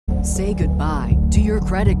Say goodbye to your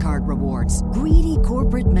credit card rewards. Greedy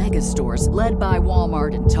corporate mega stores, led by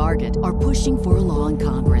Walmart and Target, are pushing for a law in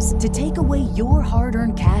Congress to take away your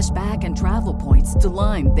hard-earned cash back and travel points to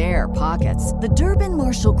line their pockets. The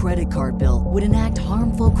Durbin-Marshall credit card bill would enact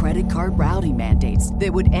harmful credit card routing mandates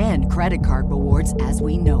that would end credit card rewards as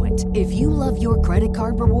we know it. If you love your credit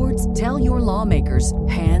card rewards, tell your lawmakers,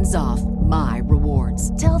 hands off my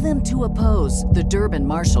rewards. Tell them to oppose the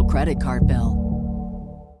Durbin-Marshall credit card bill.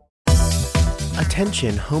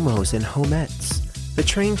 Attention homos and homettes. The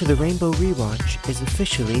train to the Rainbow Rewatch is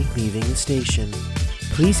officially leaving the station.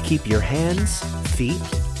 Please keep your hands, feet,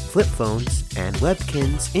 flip phones, and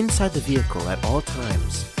webkins inside the vehicle at all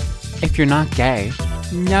times. If you're not gay,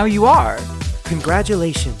 now you are.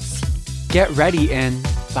 Congratulations. Get ready in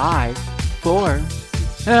 5, 4.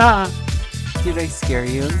 Did I scare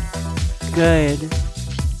you? Good.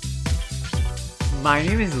 My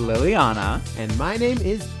name is Liliana. And my name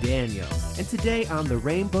is Daniel. And today on the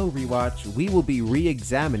Rainbow Rewatch, we will be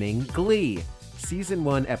re-examining Glee, Season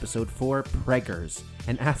 1, Episode 4, Preggers,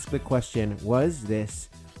 and ask the question, was this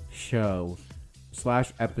show /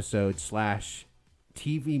 episode /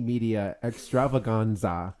 TV media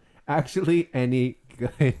extravaganza actually any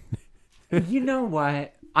good? You know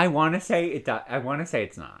what? I want to say it does. I want to say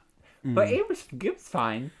it's not. But it was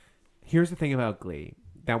fine. Here's the thing about Glee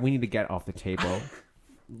that we need to get off the table.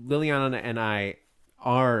 Liliana and I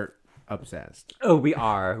are obsessed. Oh, we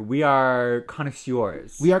are. We are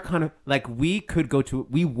connoisseurs. We are kind of like we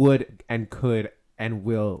would and could and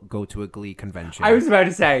will go to a Glee convention. I was about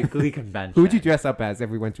to say Glee convention. Who would you dress up as if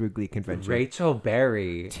we went to a Glee convention? Rachel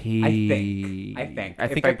Berry. T. I think.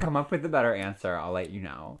 If I come up with a better answer, I'll let you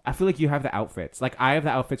know. I feel like you have the outfits. Like I have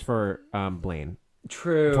the outfits for Blaine.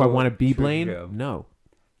 True. Do I want to be True, Blaine? true. No.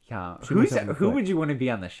 Yeah. Shoot Who would you want to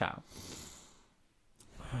be on the show?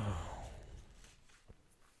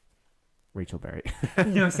 Rachel Berry.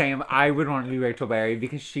 No, Sam. I would want to be Rachel Berry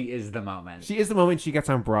because she is the moment. She is the moment she gets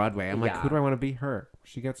on Broadway. I'm like, Yeah. who do I want to be? Her.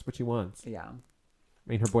 She gets what she wants. Yeah. I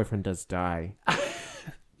mean, her boyfriend does die. I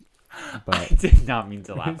But did not mean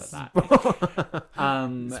to laugh at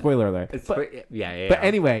that. spoiler alert. Yeah. But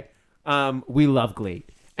anyway, we love Glee.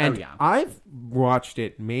 And yeah. I've watched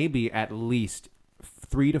it maybe at least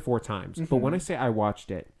 3 to 4 times. But when I say I watched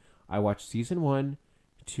season 1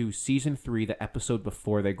 to season 3, the episode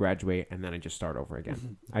before they graduate, and then I just start over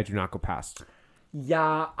again. I do not go past.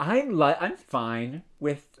 Yeah, I'm fine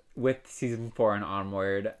with season 4 and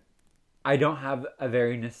onward. I don't have a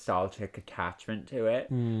very nostalgic attachment to it,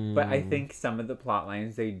 but I think some of the plot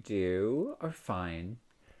lines they do are fine.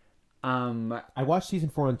 I watched season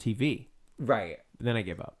 4 on TV. Right. And then I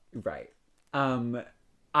gave up. Right.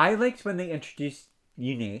 I liked when they introduced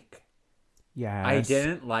Unique. Yes. I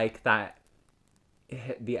didn't like that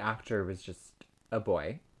the actor was just a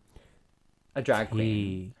boy. A drag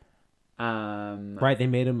queen. Right, they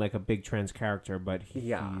made him like a big trans character, but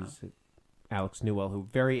he's Alex Newell, who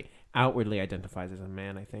very outwardly identifies as a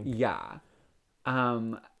man, I think. Yeah.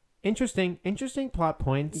 Interesting plot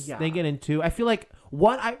points Yeah. they get into. I feel like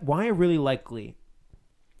why I really like Glee.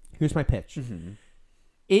 Here's my pitch.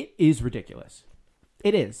 It is ridiculous.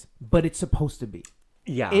 It is, but it's supposed to be.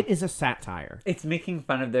 Yeah. It is a satire. It's making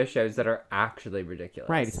fun of those shows that are actually ridiculous.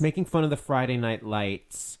 Right, it's making fun of the Friday Night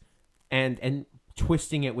Lights and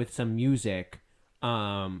twisting it with some music.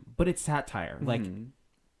 But it's satire. Like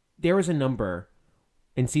there was a number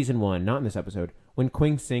in season 1, not in this episode, when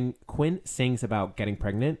Quinn sings about getting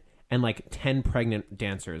pregnant and like 10 pregnant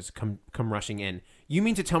dancers come rushing in. You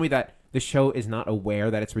mean to tell me that the show is not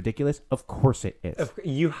aware that it's ridiculous? Of course it is.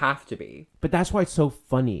 You have to be. But that's why it's so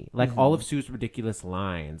funny. Like all of Sue's ridiculous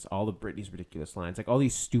lines, all of Britney's ridiculous lines, like all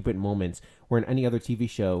these stupid moments where in any other TV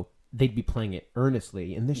show, they'd be playing it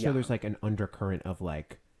earnestly. In this show, there's like an undercurrent of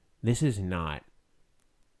like, this is not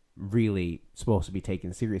really supposed to be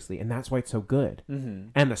taken seriously. And that's why it's so good.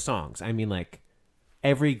 And the songs. I mean, like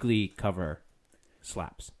every Glee cover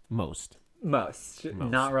slaps. Most.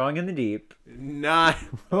 Not Rolling in the Deep. Not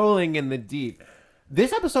Rolling in the Deep.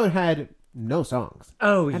 This episode had no songs.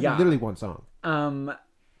 Oh, Had yeah. literally one song.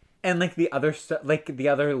 And like the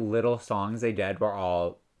other little songs they did were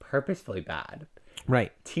all purposefully bad.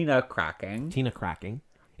 Right. Tina cracking.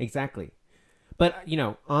 Exactly. But, you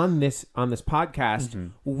know, on this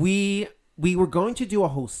podcast, we were going to do a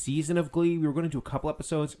whole season of Glee. We were going to do a couple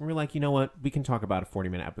episodes. And we were like, you know what? We can talk about a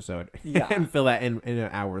 40-minute episode and fill that in an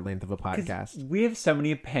hour length of a podcast. We have so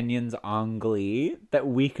many opinions on Glee that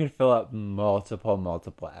we could fill up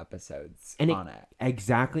multiple episodes on it.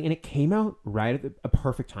 Exactly. And it came out right at a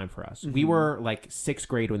perfect time for us. We were like 6th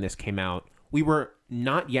grade when this came out. We were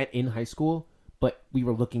not yet in high school, but we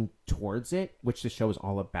were looking towards it, which the show is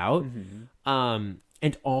all about.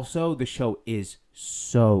 And also, the show is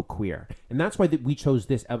so queer. And that's why we chose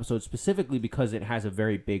this episode specifically, because it has a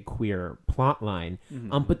very big queer plot line.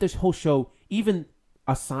 But this whole show, even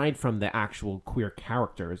aside from the actual queer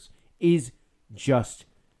characters, is just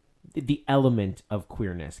the element of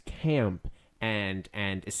queerness. Camp and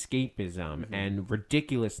escapism and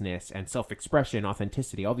ridiculousness and self-expression,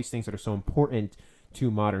 authenticity, all these things that are so important to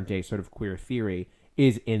modern day sort of queer theory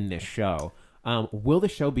is in this show. Will the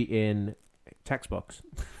show be in textbooks?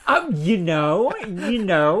 Now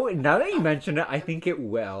that you mention it, I think it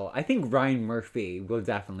will. I think Ryan Murphy will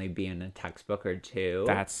definitely be in a textbook or two.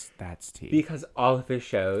 That's tea. Because all of his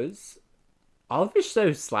shows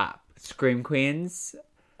slap. Scream Queens.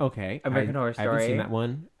 Okay. American Horror Story. I haven't seen that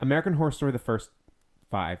one. American Horror Story, the first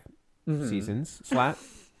 5 seasons. Slap.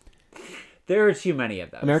 There are too many of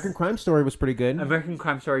those. American Crime Story was pretty good. American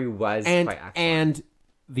Crime Story was quite excellent. And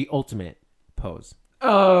The Ultimate Pose.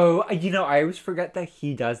 Oh, I always forget that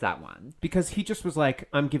he does that one. Because he just was like,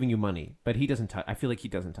 I'm giving you money, but he doesn't I feel like he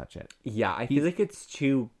doesn't touch it. Yeah, I feel like it's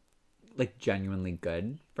too, genuinely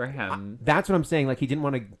good for him. That's what I'm saying. Like, he didn't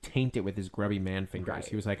want to taint it with his grubby man fingers. Right.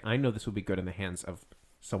 He was like, I know this will be good in the hands of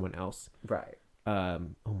someone else. Right. Oh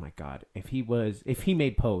my God. If he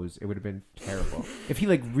made Pose, it would have been terrible. If he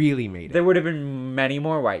really made it. There would have been many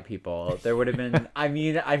more white people. There would have been,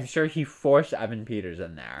 I'm sure he forced Evan Peters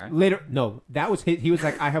in there. No, that was he was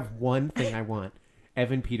like, I have one thing I want.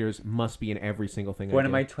 Evan Peters must be in every single thing. One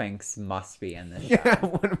of my twinks must be in this show.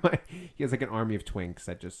 Yeah, he has an army of twinks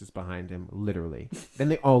that just is behind him, literally. Then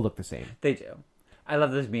they all look the same. They do. I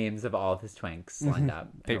love those memes of all of his twinks lined up.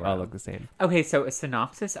 They all look the same. Okay, so a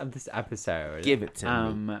synopsis of this episode. Give it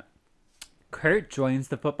to me. Kurt joins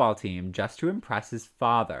the football team just to impress his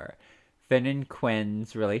father. Finn and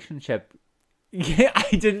Quinn's relationship... I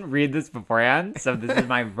didn't read this beforehand, so this is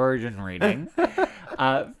my version reading.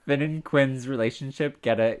 Finn and Quinn's relationship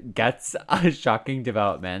gets a shocking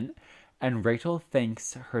development, and Rachel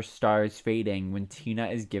thinks her star is fading when Tina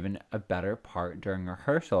is given a better part during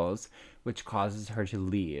rehearsals, which causes her to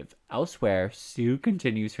leave. Elsewhere, Sue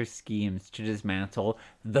continues her schemes to dismantle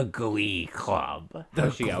the Glee Club.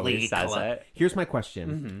 She always says it. Here's my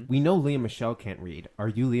question. We know Leah Michelle can't read. Are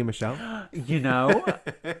you Leah Michelle?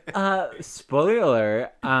 Spoiler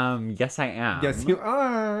alert, yes I am. Yes, you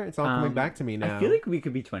are. It's all coming back to me now. I feel like we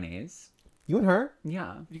could be 20s. You and her?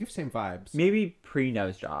 Yeah. You give same vibes. Maybe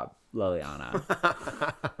pre-nose job, Liliana.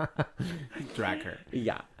 Drag her.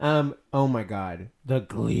 Yeah. Oh my God. The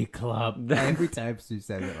Glee Club. Every time Sue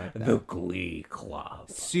says it like that. The Glee Club.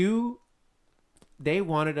 Sue, they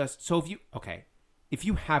wanted us. So if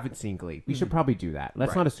you haven't seen Glee, we should probably do that.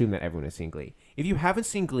 Let's not assume that everyone has seen Glee. If you haven't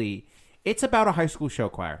seen Glee, it's about a high school show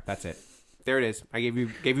choir. That's it. There it is. I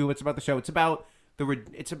gave you what's about the show. It's about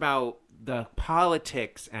the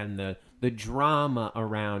politics and the drama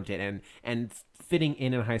around it and fitting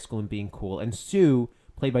in high school and being cool. And Sue,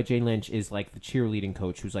 played by Jane Lynch, is like the cheerleading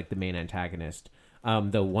coach who's like the main antagonist.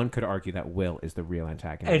 Though one could argue that Will is the real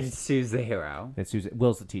antagonist. And Sue's the hero. And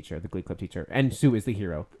Will's the teacher, the Glee Club teacher. And Sue is the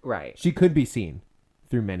hero. Right. She could be seen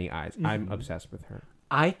through many eyes. I'm obsessed with her.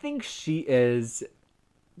 I think she is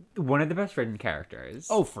one of the best written characters.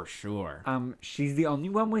 Oh, for sure. She's the only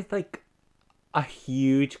one with a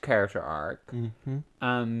huge character arc.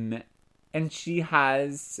 And she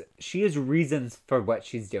has reasons for what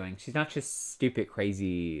she's doing. She's not just stupid,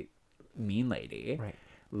 crazy, mean lady. Right.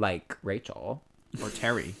 Like Rachel. Or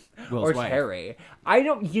Terry. Will's wife. Terry.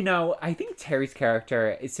 I think Terry's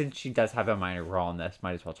character, since she does have a minor role in this,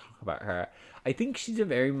 might as well talk about her. I think she's a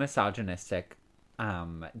very misogynistic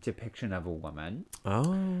depiction of a woman.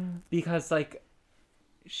 Oh. Because,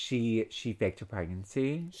 she faked a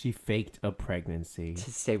pregnancy. She faked a pregnancy.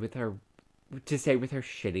 To stay with her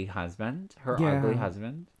shitty husband, her ugly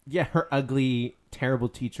husband. Yeah, her ugly, terrible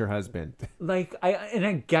teacher husband.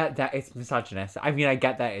 I get that it's misogynist. I mean, I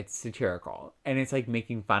get that it's satirical, and it's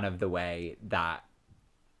making fun of the way that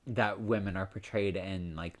women are portrayed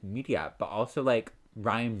in media, but also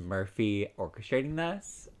Ryan Murphy orchestrating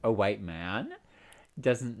this, a white man,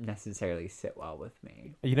 doesn't necessarily sit well with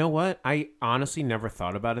me. You know what? I honestly never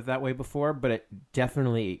thought about it that way before, but it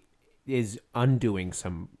definitely is undoing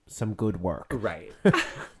some good work. Right.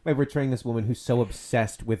 By portraying this woman who's so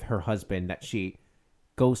obsessed with her husband that she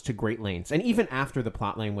goes to great lengths. And even after the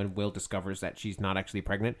plotline when Will discovers that she's not actually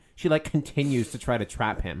pregnant, she continues to try to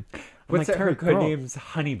trap him. What's her code name's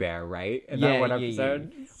Honey Bear, right? In that one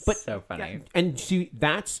episode? Yeah. But so funny. Yeah, and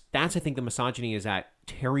that's I think the misogyny is that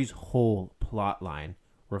Terry's whole plot line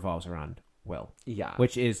revolves around Will. Yeah.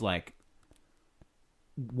 Which is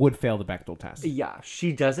would fail the Bechdel test. Yeah.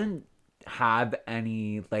 She doesn't have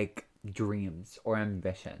any like dreams or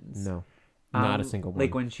ambitions. No, not a single one.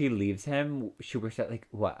 Like when she leaves him, she works at like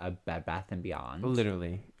what, a Bed Bath and Beyond.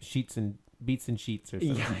 Literally, beats and sheets or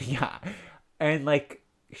something. Yeah. And like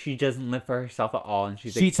she doesn't live for herself at all, and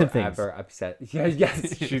she's like Sheets and forever upset.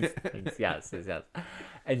 Yes, sheets and things. Yes.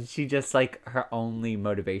 And she just like her only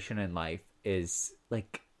motivation in life is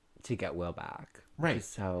like to get Will back. Right.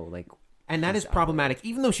 So like, and that is problematic.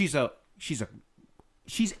 Even though she's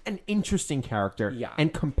an interesting character, Yeah.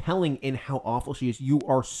 and compelling in how awful she is. You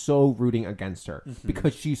are so rooting against her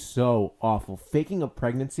because she's so awful. Faking a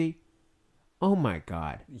pregnancy. Oh my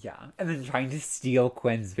god. yeah, and then trying to steal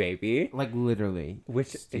Quinn's baby, Like literally, which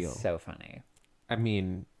steal. is so funny. I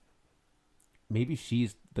mean, maybe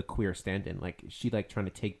she's the queer stand-in. Like, is she like trying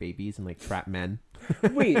to take babies and like trap men?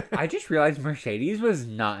 Wait, I just realized Mercedes was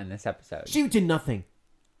not in this episode. She did nothing.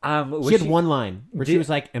 Was She had one line where she did- was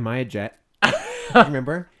like, "Am I a jet?" Do you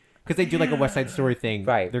remember? Because they do like a West Side Story thing.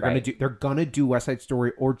 Right, They're right. gonna do West Side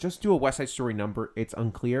Story or just do a West Side Story number. It's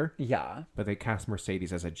unclear. Yeah, But they cast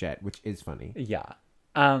Mercedes as a jet, which is funny. yeah.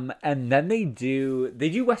 And then they do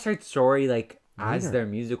West Side Story like as Later. their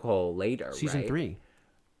musical later, Season right? 3.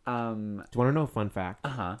 Do Um, you want to know a fun fact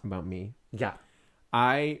Uh-huh. about me? yeah.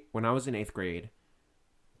 When I was in 8th grade,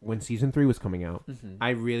 when season 3 was coming out, Mm-hmm.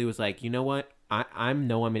 I really was like, you know what? I'm in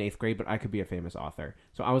 8th grade, but I could be a famous author.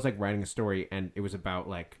 So I was like writing a story, and it was about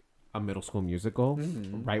like a middle school musical.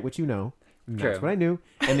 Write what you know. And that's True. what I knew.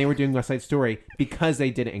 And they were doing West Side Story because they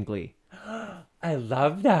did it in Glee. I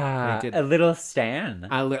love that. They did. A little Stan.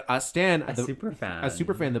 Stan, A super fan. A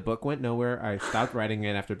super fan. The book went nowhere. I stopped writing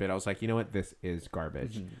it after a bit. I was like, you know what? This is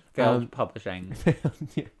garbage. Failed publishing.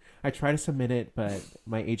 Yeah. I tried to submit it, but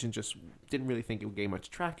my agent just didn't really think it would gain much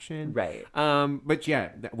traction. Right. But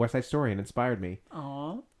yeah, that West Side Story, and inspired me.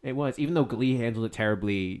 Aw. It was. Even though Glee handled it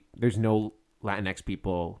terribly, there's no Latinx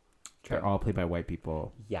people. True. They're all played by white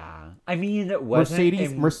people. Yeah. I mean, it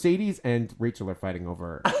wasn't Mercedes and Rachel are fighting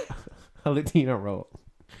over a Latino role.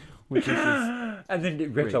 Which is just, and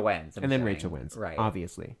then Rachel wins. I'm and then assuming. Rachel wins. Right.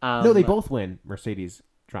 Obviously. No, they both win. Mercedes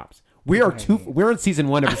drops. We're on season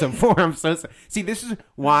 1, episode 4. I'm so sorry. See, this is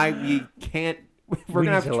why we can't. We're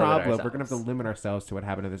gonna have need to limit trouble. We're gonna have to ourselves. limit ourselves to what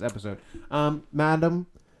happened in this episode. Madam,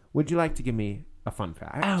 would you like to give me a fun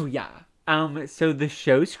fact? Oh, yeah. So the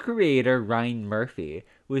show's creator, Ryan Murphy,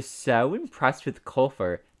 was so impressed with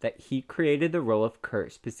Colfer that he created the role of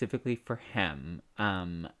Kurt specifically for him.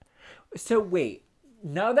 So wait,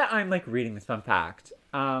 now that I'm like reading this fun fact,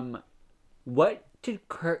 what did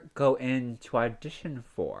Kurt go in to audition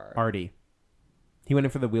for? Artie. He went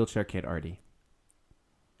in for the wheelchair kid, Artie.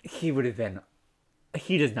 He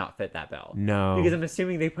does not fit that bill. No. Because I'm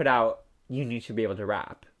assuming they put out, you need to be able to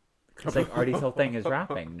rap. Because like Artie's whole thing is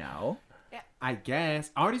rapping, no? I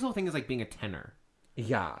guess. Artie's whole thing is like being a tenor.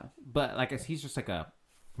 Yeah. But like he's just like a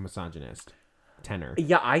misogynist tenor.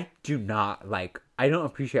 Yeah, I don't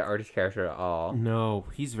appreciate Artie's character at all. No,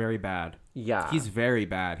 he's very bad. Yeah. He's very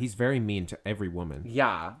bad. He's very mean to every woman.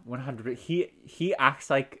 Yeah, 100%. He acts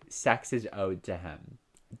like sex is owed to him.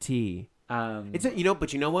 It's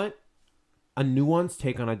but you know what? A nuanced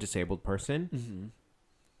take on a disabled person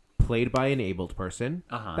played by an abled person.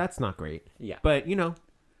 That's not great. Yeah. But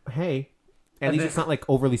hey, at least then- it's not like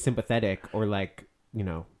overly sympathetic or like,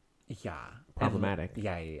 Yeah. problematic.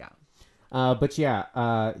 Yeah. But yeah,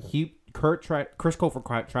 Chris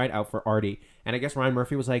Colfer tried out for Artie, and I guess Ryan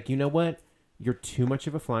Murphy was like, you know what? You're too much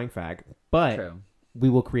of a flying fag, but True. we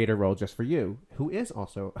will create a role just for you, who is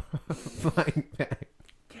also a flying fag.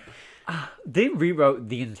 They rewrote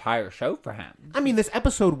the entire show for him. I mean, this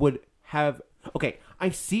episode would have... Okay, I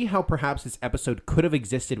see how perhaps this episode could have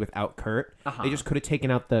existed without Kurt. They just could have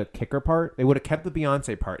taken out the kicker part. They would have kept the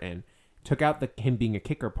Beyonce part in, took out him being a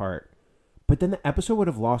kicker part, but then the episode would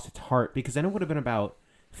have lost its heart because then it would have been about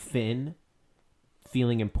Finn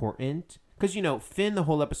feeling important. Because, Finn, the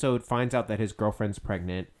whole episode, finds out that his girlfriend's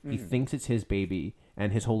pregnant. He thinks it's his baby,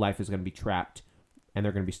 and his whole life is going to be trapped, and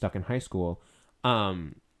they're going to be stuck in high school.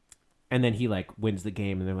 And then he, wins the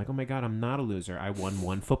game, and they're like, oh, my God, I'm not a loser. I won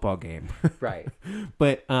one football game. Right.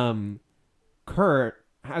 But Kurt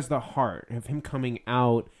has the heart of him coming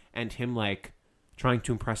out and him, trying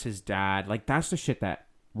to impress his dad. That's the shit that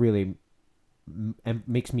really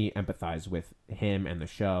makes me empathize with him and the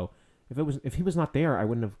show. If he was not there, I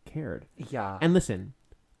wouldn't have cared. Yeah. And listen,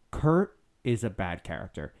 Kurt is a bad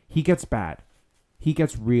character. He gets bad. He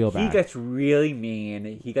gets real bad. He gets really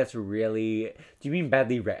mean. He gets really... Do you mean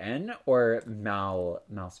badly written or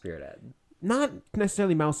mal-spirited? Not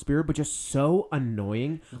necessarily mouse-spirited, but just so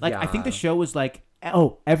annoying. I think the Yeah. show was like,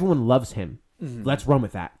 oh, everyone loves him. Let's run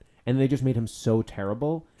with that. and they just made him so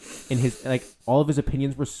terrible. And his like all of his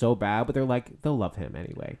opinions were so bad, but they're like they'll love him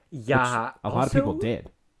anyway. Yeah, which a lot of people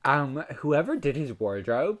did. Whoever did his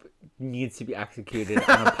wardrobe needs to be executed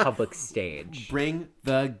on a public stage. Bring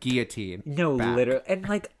the guillotine. No, back. literally, and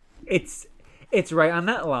like it's right on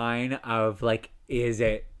that line of like, is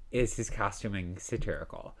his costuming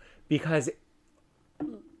satirical? Because,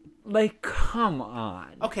 like, come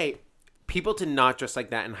on. Okay, people did not dress like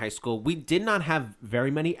that in high school. We did not have very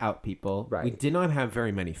many out people. Right. We did not have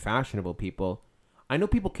very many fashionable people. I know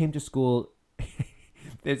people came to school.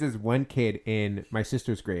 There's this one kid in my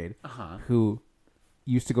sister's grade who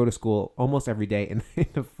used to go to school almost every day in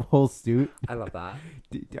a full suit. I love that.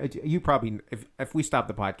 You probably, if we stopped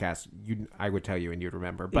the podcast, I would tell you and you'd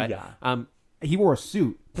remember. But yeah. He wore a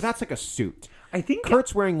suit, but that's like a suit. I think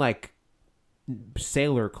Kurt's wearing like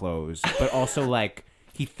sailor clothes, but also like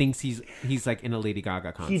he thinks he's like in a Lady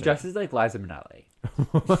Gaga concert. he dresses like Liza Minnelli.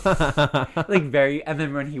 Like very, and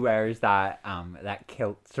then when he wears that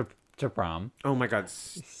kilt to prom. Oh my god,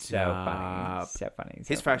 So funny. So funny.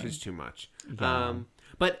 His fashion's too much. Yeah.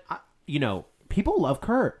 But people love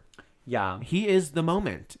Kurt. Yeah. He is the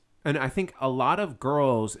moment, and I think a lot of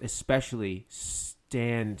girls, especially,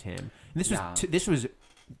 stand him. And this was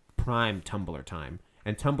prime Tumblr time,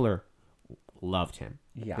 and Tumblr loved him.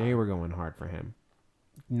 Yeah. They were going hard for him.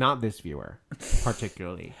 Not this viewer,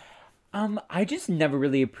 particularly. I just never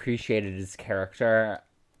really appreciated his character.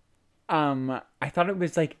 I thought it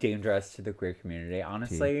was like dangerous to the queer community,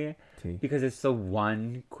 honestly, because it's the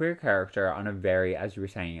one queer character on a very, as you were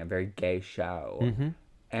saying, a very gay show,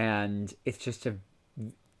 and it's just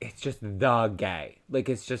the gay, like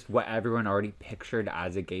it's just what everyone already pictured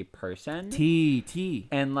as a gay person.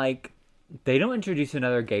 And like they don't introduce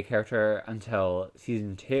another gay character until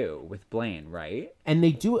season 2 with Blaine, right? And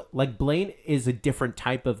they do it like Blaine is a different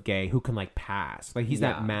type of gay who can like pass, like he's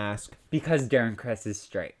that mask because Darren Criss is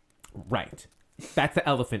straight. Right. That's the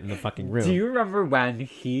elephant in the fucking room. Do you remember when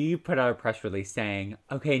he put out a press release saying,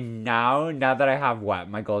 okay, now that I have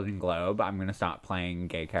my Golden Globe, I'm going to stop playing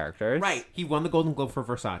gay characters? Right. He won the Golden Globe for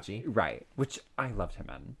Versace. Right. Which I loved him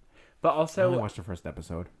in. But I also... only watched the first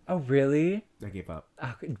episode. Oh, really? I gave up.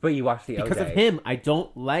 But you watched the Because OJ. of him. I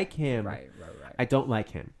don't like him. Right. I don't like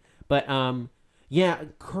him. But, yeah,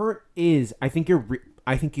 Kurt is... I think you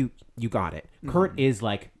got it. Mm-hmm. Kurt is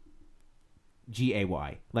like...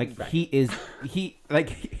 G-A-Y. Like, right.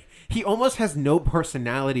 He almost has no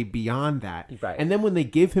personality beyond that. Right. And then when they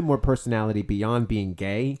give him more personality beyond being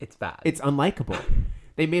gay... It's bad. It's unlikable.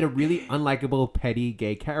 They made a really unlikable, petty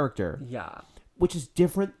gay character. Yeah. Which is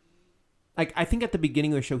different. Like, I think at the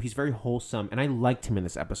beginning of the show, he's very wholesome. And I liked him in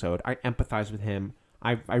this episode. I empathized with him.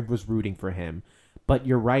 I was rooting for him. But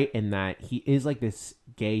you're right in that he is like this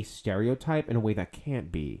gay stereotype in a way that can't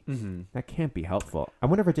be. Mm-hmm. That can't be helpful. I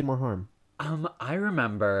wonder if it did more harm. I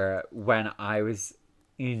remember when I was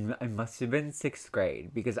I must have been 6th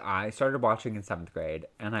grade, because I started watching in 7th grade,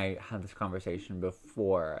 and I had this conversation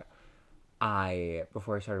before I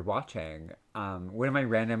started watching. One of my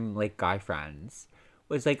random like guy friends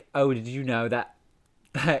was like, "Oh, did you know that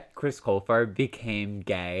Chris Colfer became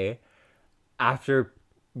gay after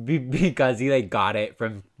because he like got it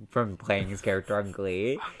from playing his character on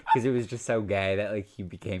Glee, because it was just so gay that like he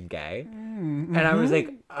became gay." Mm-hmm. And I was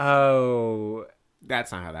like, "Oh,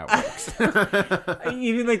 that's not how that works."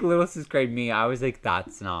 Even like little 6th grade me, I was like,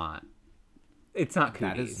 it's not cookies.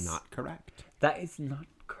 That is not correct. That is not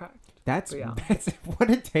correct. That's what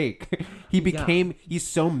it take. He's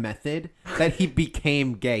so method that he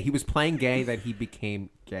became gay. He was playing gay that he became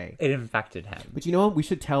gay. It infected him. But you know what? We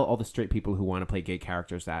should tell all the straight people who want to play gay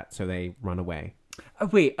characters that, so they run away. Oh,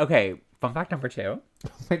 wait. Okay. Fun fact number 2. Oh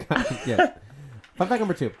my God. Yeah. Fun fact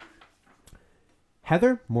number 2.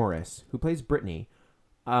 Heather Morris, who plays Brittany,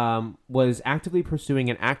 was actively pursuing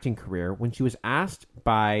an acting career when she was asked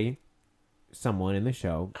by someone in the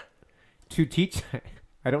show to teach...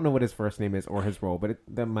 I don't know what his first name is or his role, but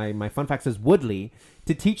my fun fact says Woodley,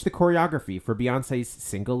 to teach the choreography for Beyonce's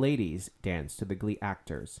Single Ladies dance to the Glee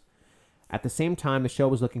actors. At the same time, the show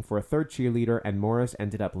was looking for a third cheerleader, and Morris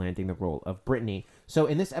ended up landing the role of Brittany. So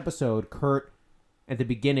in this episode, Kurt, at the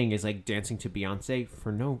beginning, is like dancing to Beyonce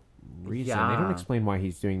for no reason. Yeah. They don't explain why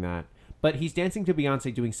he's doing that. But he's dancing to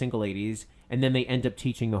Beyonce doing Single Ladies, and then they end up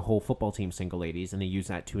teaching the whole football team Single Ladies, and they use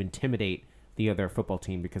that to intimidate the other football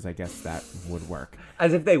team, because I guess that would work.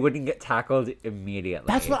 As if they wouldn't get tackled immediately.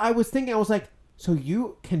 That's what I was thinking. I was like, so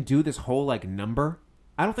you can do this whole like number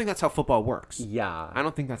I don't think that's how football works. Yeah. I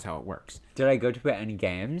don't think that's how it works. Did I go to any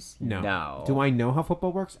games? No. No. Do I know how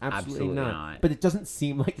football works? Absolutely not. But it doesn't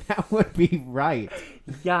seem like that would be right.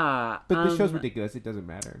 Yeah. But the show's ridiculous. It doesn't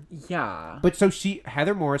matter. Yeah. But so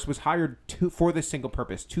Heather Morris was hired for this single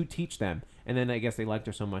purpose, to teach them. And then I guess they liked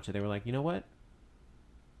her so much that they were like, you know what?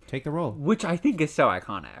 Take the role. Which I think is so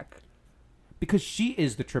iconic. Because she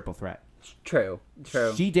is the triple threat. True.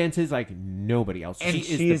 She dances like nobody else. And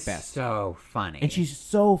she is the best. So funny. And she's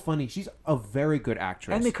so funny. She's a very good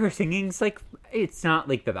actress. And her singing's like, it's not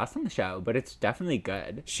like the best on the show, but it's definitely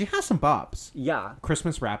good. She has some bops. Yeah.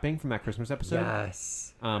 Christmas rapping from that Christmas episode.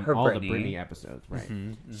 Yes. Her all the Britney episodes, right?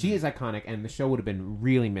 She is iconic, and the show would have been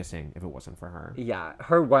really missing if it wasn't for her. Yeah.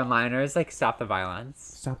 Her one-liners like "Stop the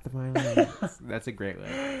violence." Stop the violence. That's a great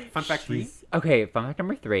one. Fun fact 3. Okay, fun fact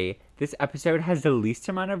number 3. This episode has the least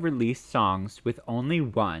amount of released songs, with only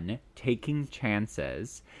one, Taking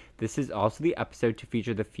Chances. This is also the episode to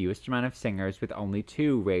feature the fewest amount of singers, with only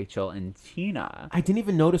 2, Rachel and Tina. I didn't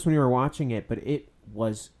even notice when we were watching it, but it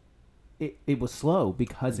was slow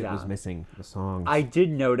because it was missing the songs. I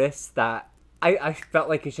did notice that. I felt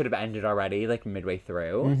like it should have ended already, like midway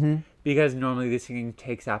through, because normally the singing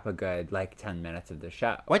takes up a good 10 minutes of the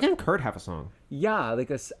show. Why didn't Kurt have a song? Yeah,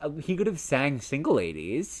 he could have sang "Single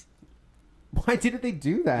Ladies." Why didn't they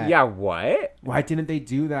do that? Yeah, what? Why didn't they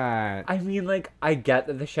do that? I mean, I get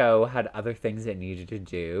that the show had other things it needed to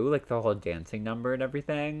do, like the whole dancing number and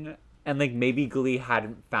everything, and maybe Glee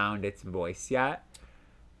hadn't found its voice yet.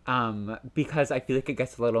 Because I feel like it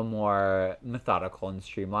gets a little more methodical and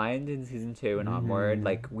streamlined in season 2 and onward.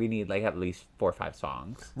 We need at least 4 or 5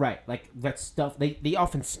 songs. Right, that stuff. They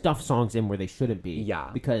often stuff songs in where they shouldn't be. Yeah.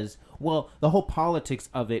 Because the whole politics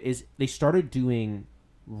of it is they started doing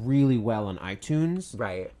really well on iTunes.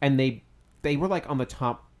 Right. And they were on the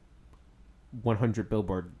top 100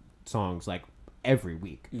 Billboard songs every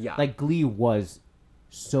week. Yeah. Glee was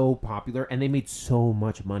so popular and they made so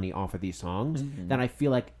much money off of these songs that I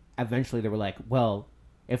feel like eventually they were like, well,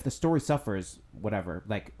 if the story suffers, whatever,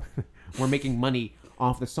 we're making money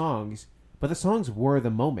off the songs, but the songs were the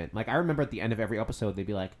moment. I remember at the end of every episode they'd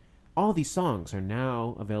be like, all these songs are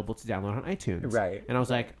now available to download on iTunes. Right. And I was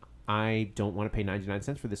like, I don't want to pay 99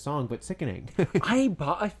 cents for this song, but sickening. I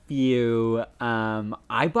bought a few.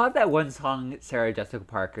 I bought that one song Sarah Jessica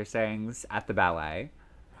Parker sings at the ballet.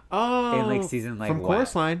 Oh, in season from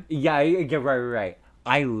Chorus Line. Yeah, right.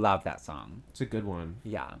 I love that song. It's a good one.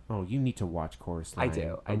 Yeah. Oh, you need to watch Chorus Line. I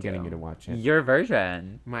do. I'm getting you to watch it. Your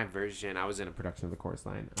version. My version. I was in a production of the Chorus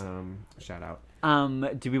Line. Shout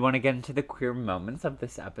out. Do we want to get into the queer moments of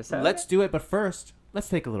this episode? Let's do it, but first, let's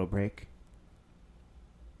take a little break.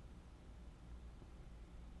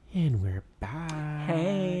 And we're back.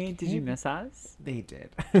 Hey, did you miss us? They did.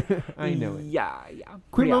 I know it. Yeah.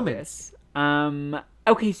 Queer moments.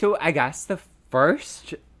 Okay, so I guess the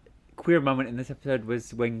first queer moment in this episode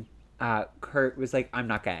was when Kurt was like, I'm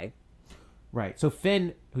not gay. Right. So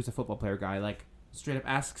Finn, who's a football player guy, straight up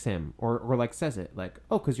asks him or says it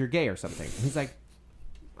oh, because you're gay or something. And he's like,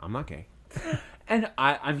 I'm not gay. And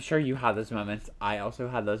I'm sure you had those moments. I also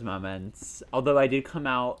had those moments. Although I did come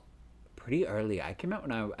out pretty early. I came out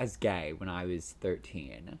as gay when I was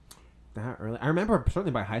 13. That early? I remember,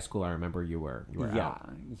 certainly by high school, I remember you were out.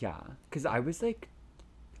 Yeah. Because I was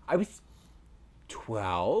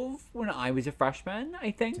 12 when I was a freshman,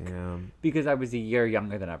 I think. Damn. Because I was a year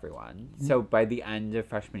younger than everyone. So by the end of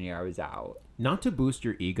freshman year, I was out. Not to boost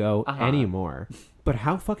your ego anymore, but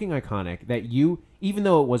how fucking iconic that you, even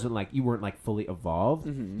though it wasn't you weren't fully evolved,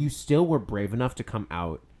 you still were brave enough to come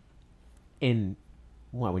out in,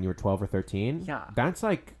 when you were 12 or 13? Yeah. That's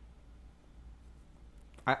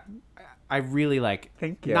I really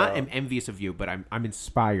Thank you. Not am envious of you, but I'm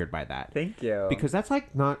inspired by that. Thank you. Because that's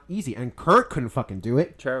not easy. And Kurt couldn't fucking do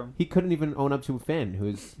it. True. He couldn't even own up to Finn,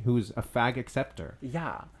 who's a fag acceptor.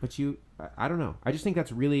 Yeah. But I don't know. I just think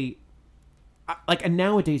that's really and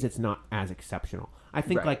nowadays it's not as exceptional. I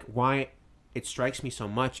think why it strikes me so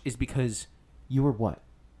much is because you were what?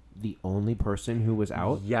 The only person who was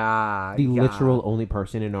out? Yeah. The literal only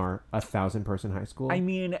person in our 1,000-person high school? I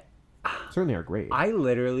mean, certainly our grade. I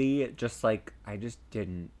literally just I just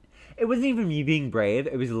didn't. It wasn't even me being brave.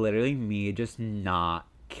 It was literally me just not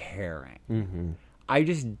caring. Mm-hmm. I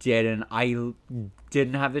just didn't. I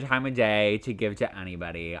didn't have the time of day to give to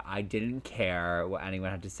anybody. I didn't care what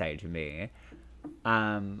anyone had to say to me.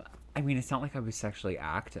 I mean, it's not like I was sexually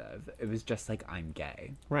active. It was just I'm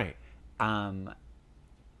gay. Right. I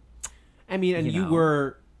mean, and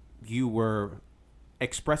you were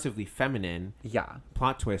expressively feminine. Yeah.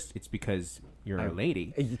 Plot twist, it's because you're a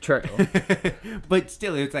lady. True. But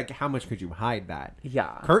still, it's like, how much could you hide that?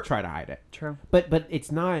 Yeah. Kurt tried to hide it. True. But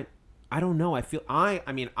it's not, I don't know.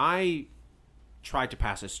 I tried to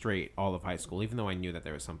pass as straight all of high school, even though I knew that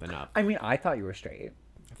there was something up. I mean, I thought you were straight.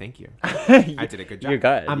 Thank you. I did a good job. You're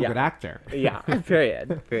good. I'm yeah. a good actor. Yeah.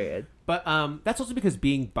 Period. But that's also because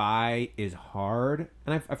being bi is hard.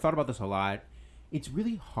 And I've thought about this a lot. It's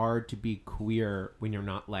really hard to be queer when you're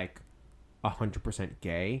not like 100%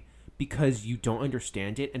 gay because you don't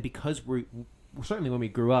understand it. And because we're certainly when we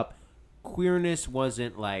grew up, queerness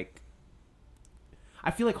wasn't like, I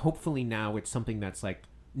feel like hopefully now it's something that's like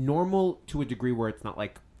normal to a degree where it's not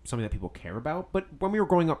like something that people care about. But when we were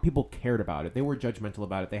growing up, people cared about it. They were judgmental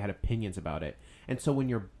about it. They had opinions about it. And so when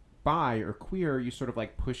you're bi or queer, you sort of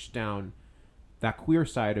like push down that queer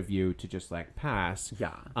side of you to just like pass.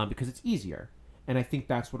 Yeah. Because it's easier. And I think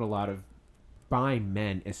that's what a lot of bi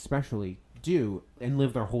men especially do and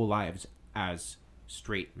live their whole lives as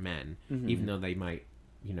straight men, even though they might,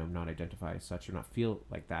 not identify as such or not feel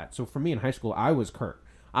like that. So for me in high school, I was Kurt.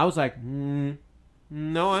 I was like, no,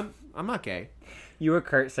 I'm not gay. You were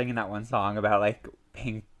Kurt singing that one song about like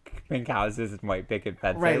pink houses and white picket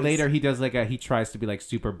fences. Right. Later, he does like he tries to be like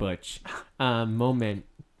super butch moment.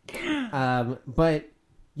 But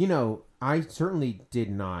I certainly did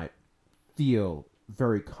not feel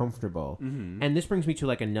very comfortable. And this brings me to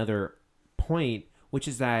like another point, which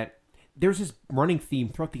is that there's this running theme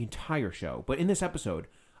throughout the entire show. But in this episode,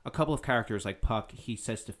 a couple of characters like Puck, he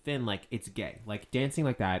says to Finn, like, it's gay. Like, dancing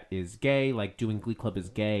like that is gay. Like, doing Glee Club is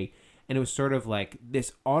gay. And it was sort of like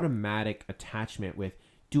this automatic attachment with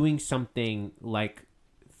doing something like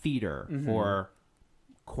theater or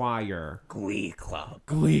choir. Glee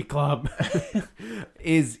Club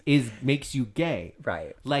is makes you gay.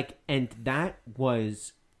 Right. Like, and that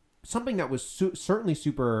was something that was certainly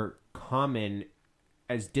super common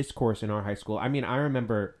as discourse in our high school. I mean, I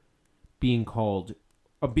remember being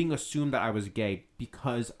assumed that I was gay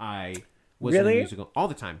because I was in a musical all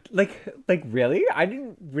the time. Like really? I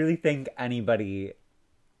didn't really think anybody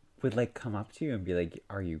would like come up to you and be like,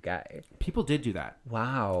 "Are you gay?" People did do that.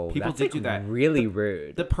 Wow, people did do that. Really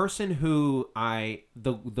rude. The person who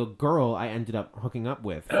the girl I ended up hooking up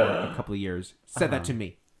with for a couple of years said that to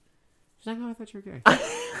me. She's like, "Oh, I thought you were gay."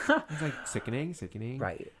 I was like, sickening.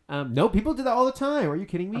 Right. No, people do that all the time. Are you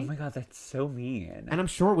kidding me? Oh my god, that's so mean. And I'm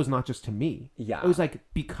sure it was not just to me. Yeah. It was like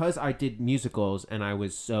because I did musicals and I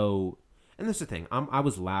was so. And this is the thing. I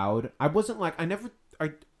was loud. I wasn't like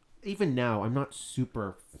even now I'm not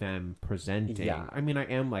super femme presenting. Yeah. I mean, I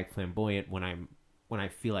am like flamboyant when I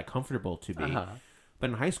feel like comfortable to be. But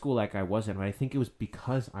in high school, like I wasn't. But I think it was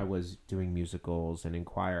because I was doing musicals and in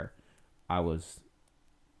choir, I was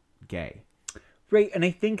gay. Right, and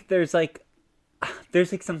I think there's like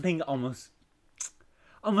something almost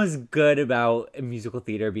good about musical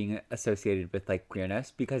theater being associated with like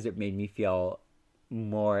queerness because it made me feel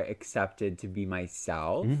more accepted to be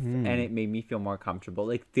myself and it made me feel more comfortable.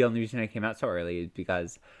 Like the only reason I came out so early is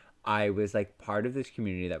because I was like part of this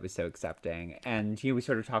community that was so accepting. And we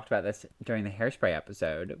sort of talked about this during the Hairspray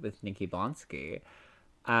episode with Nikki Blonsky.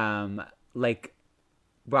 Like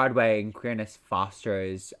Broadway and queerness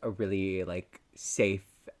fosters a really like safe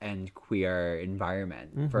and queer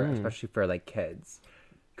environment for especially for like kids.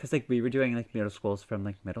 Cause like we were doing like middle schools from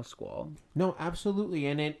like middle school. No, absolutely.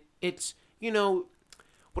 And it's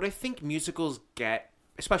what I think musicals get,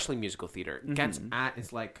 especially musical theater, gets at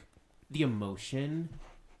is like the emotion,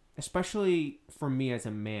 especially for me as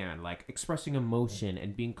a man, like expressing emotion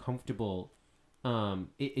and being comfortable.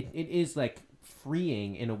 It is like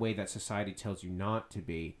freeing in a way that society tells you not to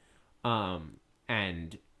be.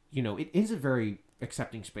 And, it is a very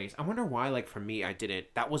accepting space. I wonder why, like, for me,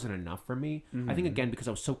 that wasn't enough for me. I think, again, because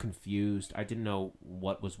I was so confused. I didn't know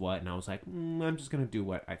what was what. And I was like, I'm just going to do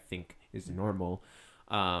what I think is normal.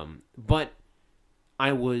 But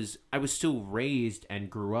I was still raised and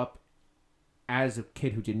grew up as a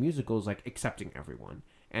kid who did musicals, like accepting everyone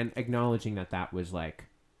and acknowledging that was like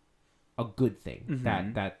a good thing,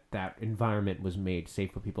 that environment was made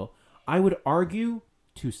safe for people. I would argue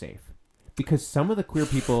too safe because some of the queer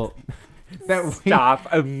people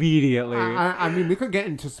Stop immediately. I mean, we could get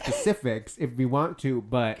into specifics if we want to,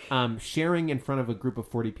 but sharing in front of a group of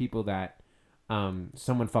 40 people that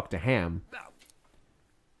someone fucked a ham.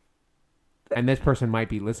 And this person might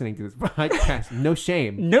be listening to this podcast. No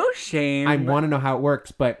shame. No shame. I want to know how it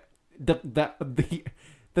works, but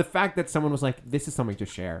the fact that someone was like, "This is something to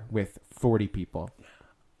share with 40 people,"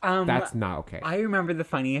 that's not okay. I remember the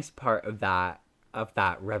funniest part of that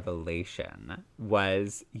revelation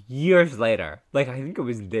was years later. Like I think it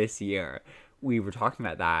was this year we were talking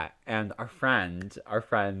about that, and our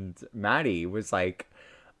friend Maddie was like,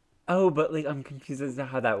 "Oh, but like I'm confused as to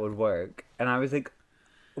how that would work," and I was like,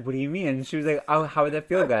 "What do you mean?" And she was like, "Oh, how would that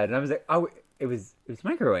feel good?" And I was like, "Oh, it was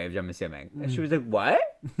microwaved, I'm assuming." And she was like, "What?"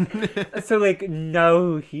 So like,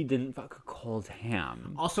 no, he didn't fuck a cold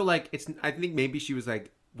ham. Also, like, I think maybe she was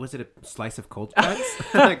like, was it a slice of cold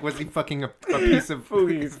cuts? Like, was he fucking a piece of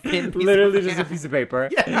Literally just a piece of paper.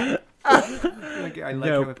 Yeah. Like, I like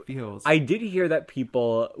how it feels. I did hear that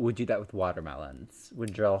people would do that with watermelons.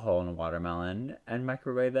 Would drill a hole in a watermelon and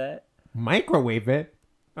microwave it. Microwave it?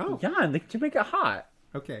 Oh. Yeah, like to make it hot.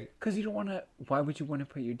 Okay. Because you don't want to... Why would you want to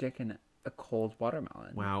put your dick in a cold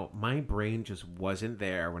watermelon? Wow, my brain just wasn't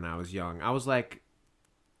there when I was young. I was like...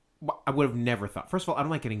 I would have never thought... First of all, I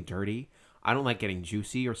don't like getting dirty. I don't like getting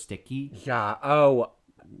juicy or sticky. Yeah, oh...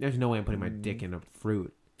 There's no way I'm putting my dick in a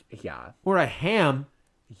fruit. Yeah. Or a ham.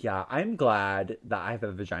 Yeah, I'm glad that I have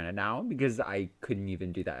a vagina now because I couldn't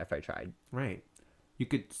even do that if I tried. Right. You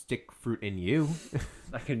could stick fruit in you.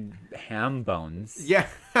 I could ham bones. Yeah.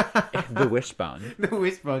 The wishbone. The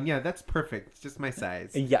wishbone. Yeah, that's perfect. It's just my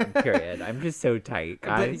size. Yeah, period. I'm just so tight,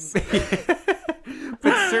 guys.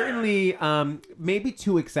 But certainly, maybe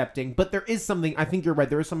too accepting. But there is something, I think you're right.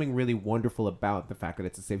 There is something really wonderful about the fact that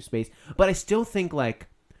it's a safe space. But I still think, like,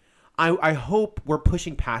 I hope we're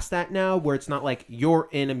pushing past that now where it's not like you're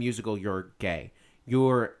in a musical, you're gay.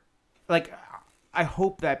 You're, like, I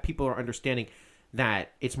hope that people are understanding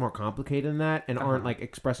that it's more complicated than that and aren't, like,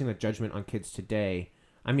 expressing a judgment on kids today.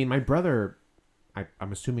 I mean, my brother,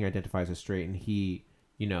 I'm assuming identifies as straight, and he,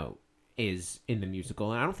 you know, is in the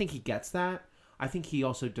musical. And I don't think he gets that. I think he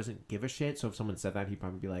also doesn't give a shit. So if someone said that, he'd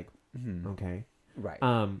probably be like, okay. Right.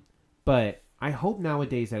 But I hope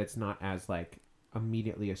nowadays that it's not as, like,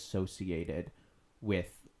 immediately associated with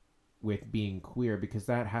being queer, because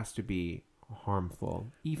that has to be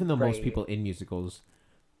harmful, even though most people in musicals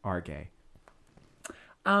are gay.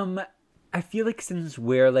 I feel like since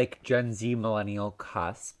we're like Gen Z millennial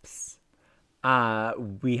cusps,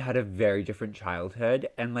 we had a very different childhood,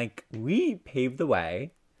 and like we paved the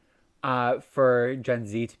way for Gen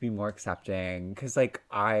Z to be more accepting, because like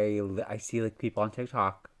I see like people on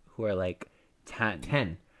TikTok who are like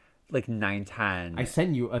 10. Like 9, 10. I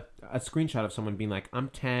send you a screenshot of someone being like, I'm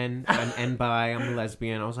 10, I'm N-bi, I'm a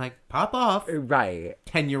lesbian. I was like, pop off. Right.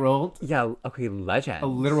 10-year-old. Yeah, okay, legend. A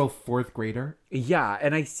literal 4th grader. Yeah,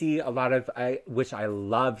 and I see a lot of, which I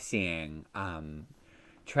love seeing,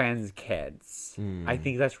 trans kids. I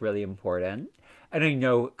think that's really important. And I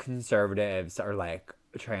know conservatives are like,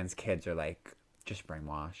 trans kids are like, just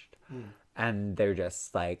brainwashed. And they're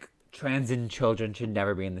just like, trans and children should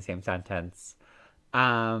never be in the same sentence.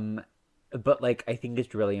 But like I think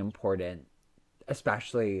it's really important,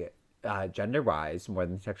 especially gender-wise more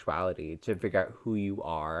than sexuality, to figure out who you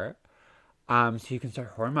are, so you can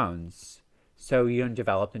start hormones, so you don't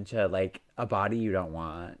develop into like a body you don't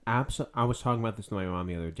want. Absolutely. I was talking about this with my mom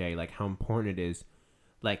the other day, like how important it is,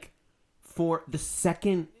 like for the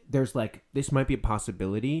second there's like this might be a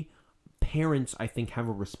possibility, parents I think have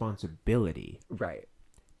a responsibility. Right.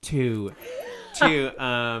 To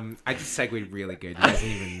I just segued really good. You guys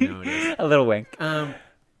didn't even notice. A little wink.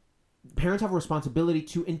 Parents have a responsibility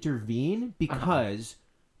to intervene, because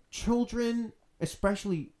children,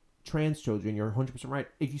 especially trans children, you're 100% right.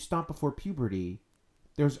 If you stop before puberty,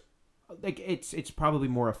 there's like it's probably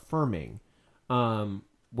more affirming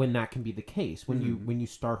when that can be the case. When you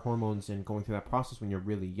start hormones and going through that process when you're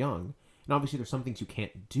really young. And obviously there's some things you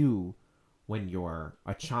can't do when you're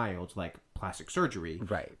a child, like plastic surgery,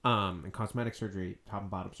 right? And cosmetic surgery, top and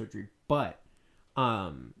bottom surgery. But,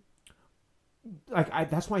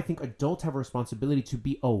 that's why I think adults have a responsibility to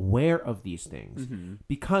be aware of these things,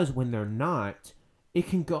 because when they're not, it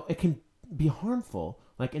can be harmful,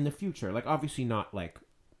 like in the future. Like obviously not like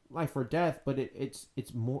life or death, but it's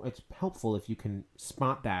helpful if you can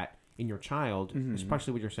spot that in your child,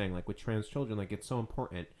 especially what you're saying, like with trans children, like it's so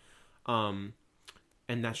important.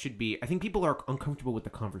 And that should be... I think people are uncomfortable with the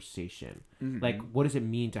conversation. Like, what does it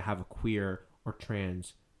mean to have a queer or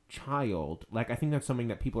trans child? Like, I think that's something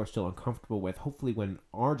that people are still uncomfortable with. Hopefully, when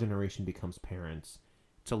our generation becomes parents,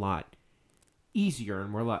 it's a lot easier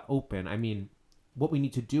and we're a lot open. I mean, what we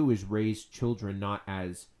need to do is raise children not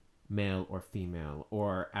as male or female,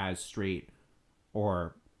 or as straight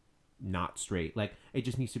or not straight. Like, it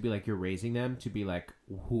just needs to be like you're raising them to be like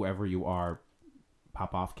whoever you are,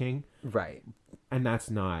 pop off king. Right. And that's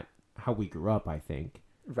not how we grew up, I think.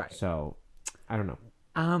 Right. So, I don't know.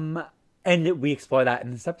 And we explore that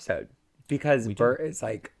in this episode, because Bert is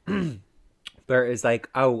like,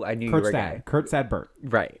 oh, I knew Kurt's you were dad. gay. Kurt's dad, Bert.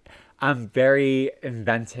 Right. Very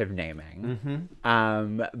inventive naming.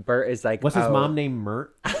 Bert is like, What's his mom named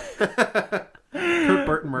Mert? Kurt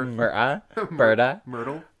Burton Mert. Berta.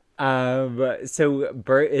 Myrtle. So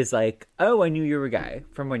Bert is like, oh, I knew you were gay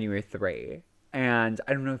from when you were 3. And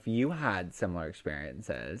I don't know if you had similar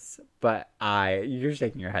experiences, but you're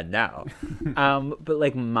shaking your head now. But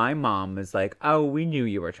like my mom was like, oh, we knew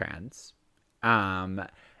you were trans. And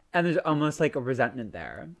there's almost like a resentment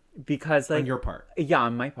there because like. On your part. Yeah,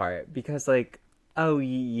 on my part. Because like, oh,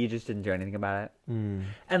 you just didn't do anything about it.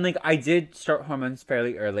 And like I did start hormones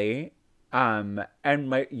fairly early. And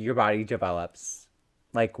your body develops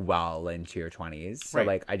like well into your 20s. So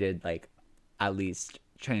like I did like at least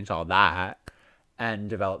change all that and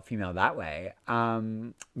develop female that way.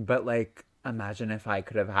 But like imagine if I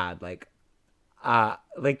could have had like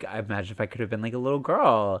imagine if I could have been like a little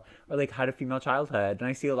girl or like had a female childhood. And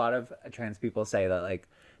I see a lot of trans people say that like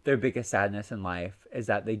their biggest sadness in life is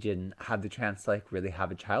that they didn't have the chance to like really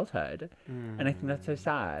have a childhood. And I think that's so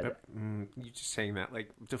sad. You just saying that like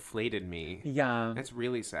deflated me. Yeah. That's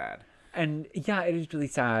really sad. And yeah, it is really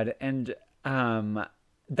sad. And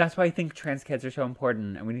that's why I think trans kids are so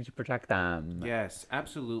important and we need to protect them. Yes,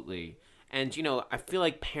 absolutely. And, you know, I feel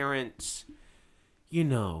like parents, you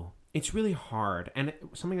know, it's really hard. And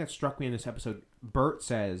something that struck me in this episode, Bert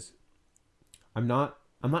says, I'm not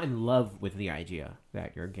in love with the idea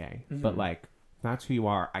that you're gay, but like, that's who you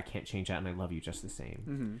are. I can't change that. And I love you just the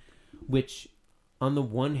same. Which on the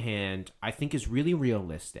one hand, I think is really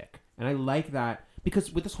realistic. And I like that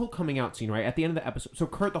because with this whole coming out scene, right, at the end of the episode, so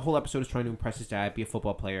Kurt, the whole episode is trying to impress his dad, be a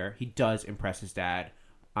football player. He does impress his dad.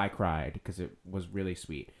 I cried because it was really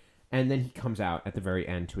sweet. And then he comes out at the very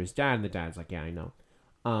end to his dad, and the dad's like, yeah, I know.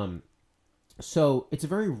 So it's a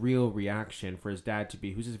very real reaction for his dad to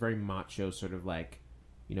be, who's this very macho sort of like,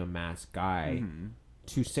 you know, masked guy,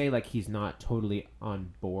 to say like he's not totally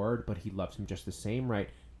on board, but he loves him just the same, right?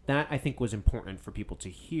 That I think was important for people to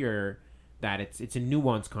hear, that it's a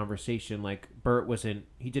nuanced conversation. Like Bert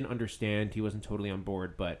he didn't understand, he wasn't totally on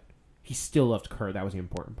board, but he still loved Kurt. That was the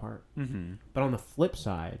important part. But on the flip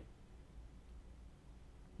side,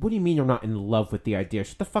 what do you mean you're not in love with the idea?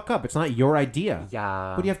 Shut the fuck up. It's not your idea.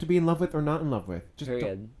 Yeah. What do you have to be in love with or not in love with? Just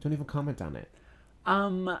Period. don't even comment on it.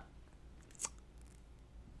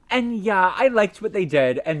 And yeah, I liked what they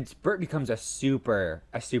did, and Bert becomes a super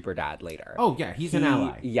dad later. Oh yeah, he's an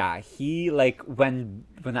ally. Yeah, he like when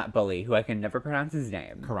that bully, who I can never pronounce his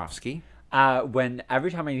name, Karofsky. When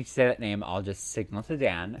every time I need to say that name, I'll just signal to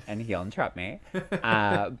Dan, and he'll interrupt me.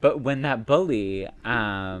 But when that bully,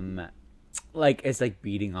 like is like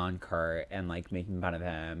beating on Kurt and like making fun of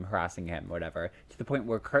him, harassing him, whatever, to the point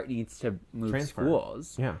where Kurt needs to move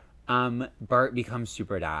schools. Yeah. Bert becomes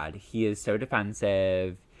super dad. He is so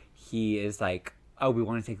defensive. He is like, oh, we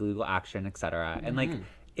want to take legal action, etc. And like,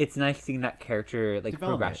 it's nice seeing that character like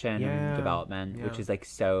progression and development, which is like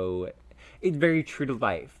it's very true to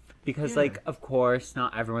life. Because like, of course,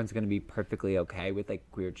 not everyone's gonna be perfectly okay with like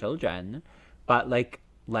queer children, but like,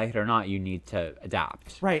 like it or not, you need to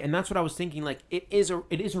adapt. Right, and that's what I was thinking. Like, it is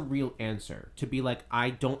a real answer to be like,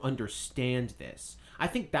 I don't understand this. I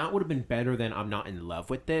think that would have been better than I'm not in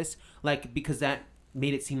love with this, like, because that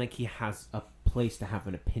made it seem like he has a place to have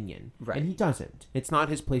an opinion, right? And he doesn't. It's not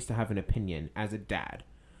his place to have an opinion as a dad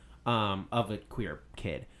of a queer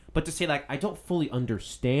kid. But to say like, I don't fully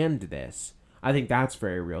understand this, I think that's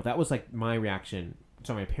very real. That was like my reaction.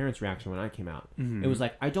 So my parents' reaction when I came out. It was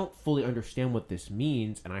like, I don't fully understand what this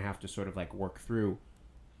means, and I have to sort of like work through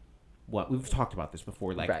what we've talked about this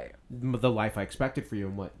before, like the life I expected for you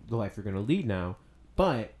and what the life you're going to lead now.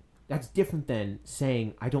 But that's different than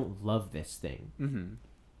saying I don't love this thing.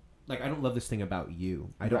 Like I don't love this thing about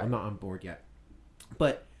you. I'm not on board yet.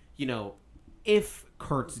 But you know, if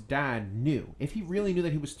Kurt's dad knew, if he really knew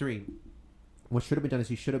that he was 3, what should have been done is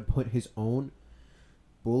he should have put his own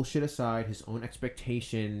bullshit aside, his own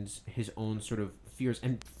expectations, his own sort of fears,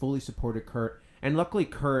 and fully supported Kurt. And luckily,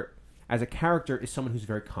 Kurt, as a character, is someone who's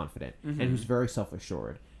very confident and who's very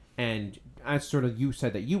self-assured. And as sort of you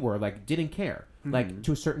said that you were, like, didn't care. Like,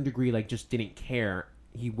 to a certain degree, like, just didn't care.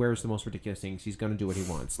 He wears the most ridiculous things. He's going to do what he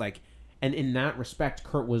wants. Like, and in that respect,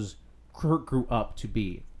 Kurt grew up to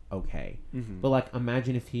be okay. But, like,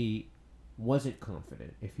 imagine if he wasn't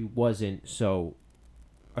confident, if he wasn't so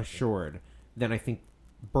assured, then I think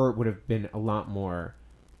Bert would have been a lot more,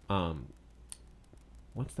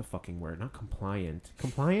 what's the fucking word? Not compliant.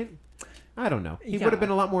 Compliant? I don't know. He would have been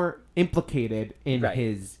a lot more implicated in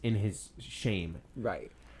his shame.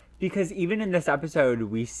 Right. Because even in this episode,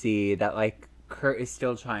 we see that, like, Kurt is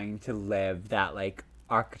still trying to live that, like,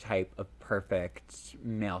 archetype of perfect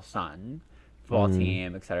male son, football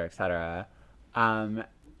team, et cetera, et cetera.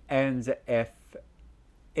 And if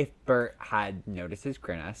Bert had noticed his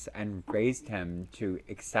queerness and raised him to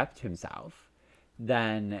accept himself,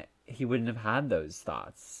 then he wouldn't have had those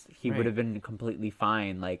thoughts. He would have been completely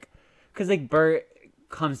fine. Like, because, like, Bert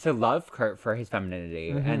comes to love Kurt for his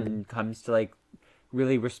femininity and comes to, like,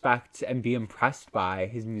 really respect and be impressed by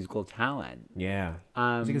his musical talent. Yeah.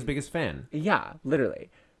 He's like his biggest fan. Yeah, literally.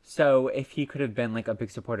 So if he could have been, like, a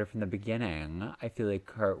big supporter from the beginning, I feel like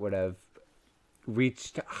Kurt would have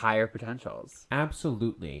reached higher potentials.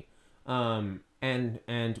 Absolutely. And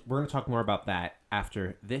we're going to talk more about that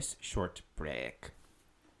after this short break.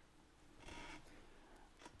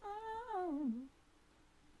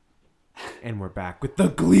 And we're back with the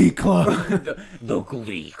Glee Club. the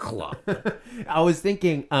Glee Club. I was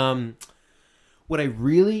thinking, what I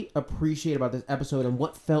really appreciate about this episode and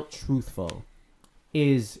what felt truthful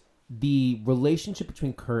is the relationship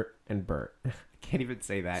between Kurt and Bert. I can't even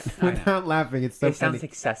say that without laughing. It's so It funny. sounds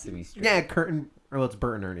like Sesame Street. Yeah, Kurt and... Well, it's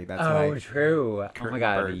Bert and Ernie. That's why. Oh, true. Kurt Oh my and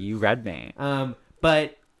god, Bert. you read me.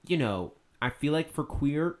 But, you know, I feel like for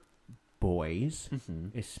queer boys,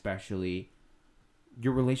 especially,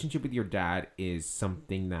 your relationship with your dad is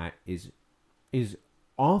something that is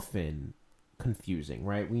often confusing,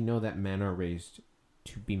 right? We know that men are raised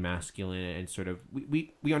to be masculine and sort of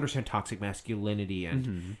we understand toxic masculinity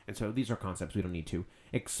and so these are concepts we don't need to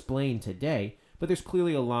explain today, but there's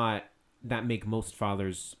clearly a lot that make most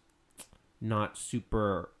fathers not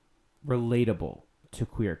super relatable to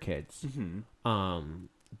queer kids.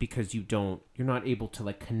 Because you're not able to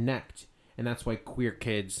like connect, and that's why queer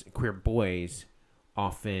boys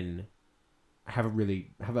often have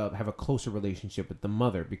a closer relationship with the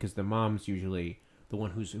mother, because the mom's usually the one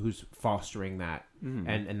who's fostering that,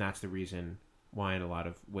 and that's the reason why in a lot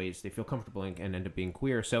of ways they feel comfortable and end up being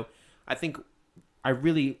queer. So I think I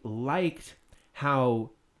really liked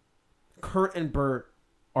how Kurt and Bert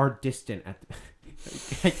are distant at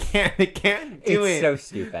I can't do it. It's so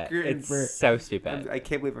stupid. Kurt and It's Bert. so stupid. I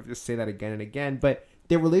can't believe I have to say that again and again, but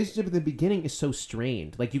their relationship in the beginning is so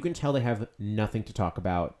strained. Like, you can tell they have nothing to talk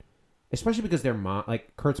about, especially because their mom,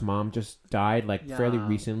 like Kurt's mom, just died fairly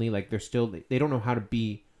recently. Like, they don't know how to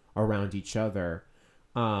be around each other,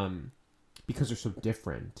 because they're so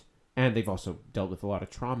different, and they've also dealt with a lot of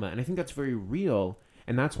trauma. And I think that's very real,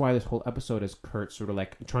 and that's why this whole episode is Kurt sort of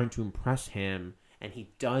like trying to impress him, and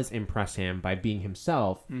he does impress him by being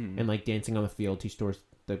himself and like dancing on the field. He stores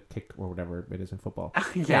the kick or whatever it is in football.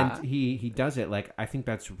 Yeah. And he does it. Like, I think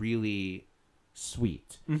that's really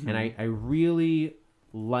sweet. And I really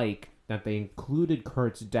like that they included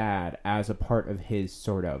Kurt's dad as a part of his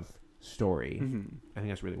sort of story. I think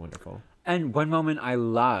that's really wonderful. And one moment I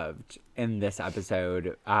loved in this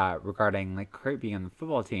episode regarding like Kurt being on the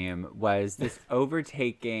football team was this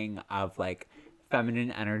overtaking of like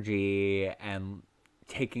feminine energy and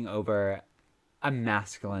taking over a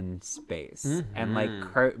masculine space, and like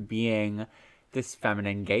Kurt being this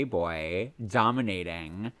feminine gay boy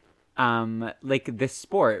dominating like this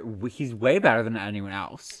sport. He's way better than anyone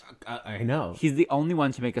else. I know. He's the only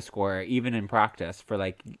one to make a score, even in practice, for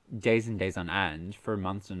like days and days on end, for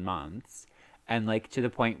months and months, and like to the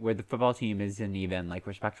point where the football team isn't even like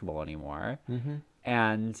respectable anymore.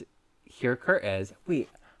 And here Kurt is. Wait,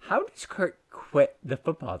 how does Kurt quit the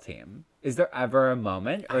football team? Is there ever a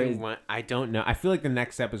moment, or I don't know. I feel like the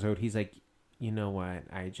next episode he's like, you know what?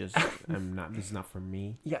 I'm not. This is not for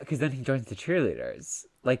me. Yeah, because then he joins the cheerleaders.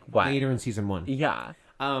 Like what? Later in season 1. Yeah.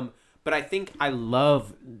 But I think I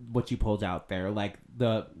love what you pulled out there, like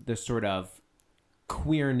the sort of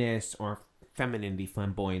queerness or femininity,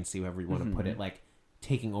 flamboyancy, however you want to put it, like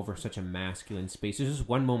taking over such a masculine space. There's just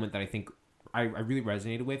one moment that I think I really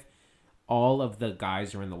resonated with. All of the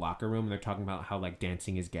guys are in the locker room and they're talking about how like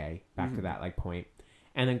dancing is gay, back to that like point.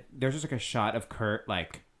 And then there's just like a shot of Kurt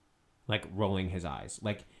like rolling his eyes.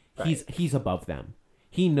 Like he's above them.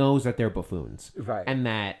 He knows that they're buffoons. Right. And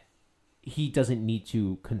that he doesn't need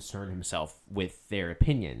to concern himself with their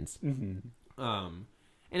opinions. And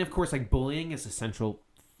of course, like, bullying is a central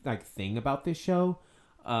like thing about this show.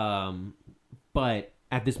 But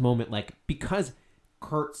at this moment, like, because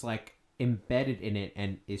Kurt's like embedded in it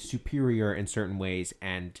and is superior in certain ways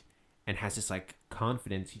and has this like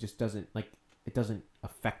confidence, he just doesn't like, it doesn't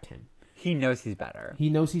affect him. He knows he's better.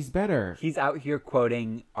 He knows he's better. He's out here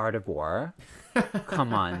quoting Art of War.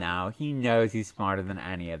 Come on now. He knows he's smarter than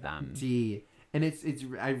any of them. Gee. And it's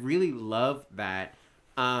I really love that.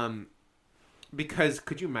 Because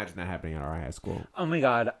could you imagine that happening at our high school? Oh my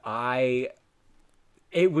god,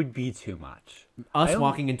 it would be too much. Us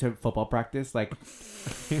walking into football practice, like...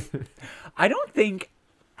 I don't think...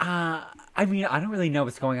 I mean, I don't really know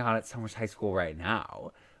what's going on at Somers High School right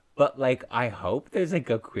now. but like I hope there's like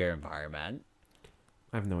a queer environment.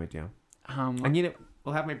 I have no idea. Um, And you know,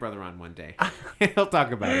 we'll have my brother on one day. He'll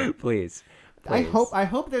talk about it. please. I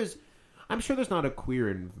hope there's. I'm sure there's not a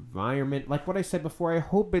queer environment. Like what I said before, I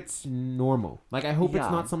hope it's normal. Like I hope it's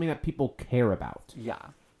Yeah. not something that people care about. Yeah.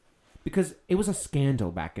 Because it was a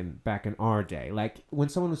scandal back in our day. Like when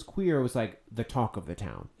someone was queer, it was like the talk of the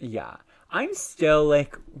town. Yeah. I'm still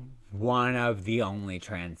like one of the only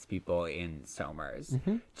trans people in Somers.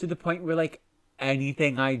 To the point where like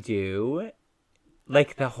anything I do,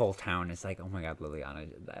 like the whole town is like, oh my god, Liliana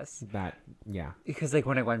did this. That yeah. Because like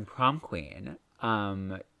when I went prom queen,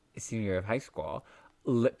 senior year of high school,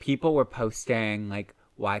 people were posting like,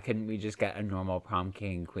 why couldn't we just get a normal prom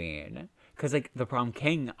king queen? Because like the prom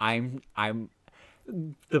king,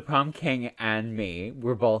 the prom king and me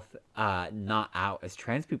were both not out as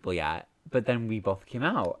trans people yet, but then we both came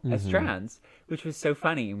out as trans, which was so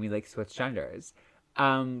funny, and we like switched genders.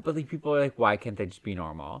 But like people are like, why can't they just be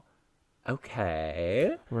normal?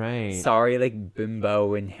 Okay. Right. Sorry, like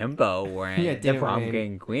Bimbo and Himbo weren't Yeah, the didn't prom win.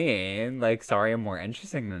 king queen. Like, sorry, I'm more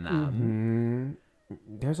interesting than them.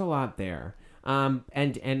 There's a lot there. And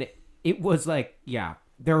it was like, yeah,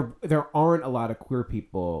 there aren't a lot of queer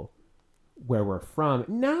people where we're from.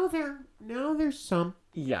 Now there's some.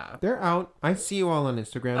 Yeah. They're out. I see you all on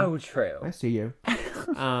Instagram. Oh, true. I see you.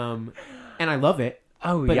 And I love it.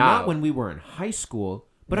 Oh, But yeah. not when we were in high school.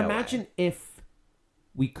 But No imagine if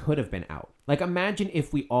we could have been out. Like, imagine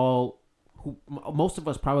if we all, most of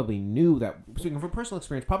us probably knew that, speaking from personal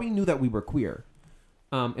experience, probably knew that we were queer.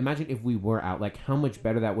 Imagine if we were out, like how much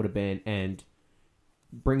better that would have been, and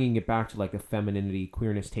bringing it back to like the femininity,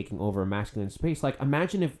 queerness taking over a masculine space. Like,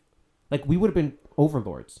 imagine if, like, we would have been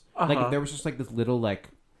overlords. Like, if there was just like this little like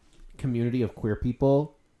community of queer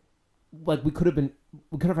people, like we could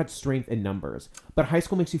have had strength in numbers. But high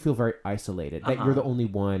school makes you feel very isolated. That you're the only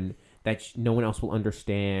one, that no one else will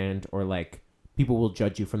understand, or like people will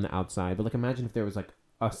judge you from the outside. But like, imagine if there was like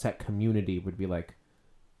a set community, would be like,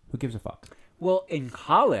 who gives a fuck? Well, in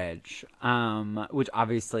college, which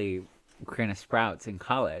obviously queerness sprouts in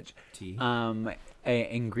college,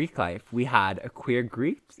 in Greek life, we had a queer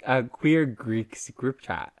Greeks group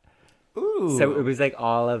chat. Ooh. So it was like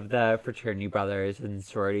all of the fraternity brothers and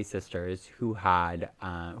sorority sisters who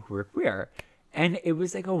were queer, and it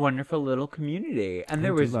was like a wonderful little community. And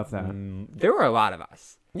there was love that. There were a lot of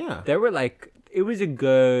us. Yeah. There were like, it was a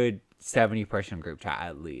good 70-person group chat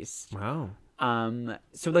at least. Wow.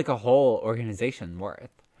 So like a whole organization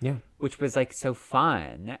worth, Yeah. which was like so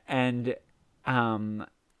fun, and it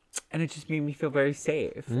just made me feel very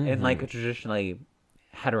safe in like a traditionally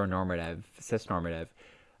heteronormative, cisnormative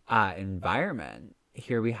environment.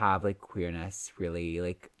 Here we have like queerness really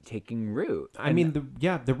like taking root. I mean,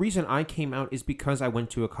 the reason I came out is because I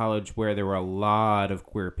went to a college where there were a lot of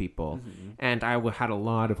queer people, and I had a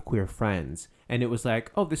lot of queer friends, and it was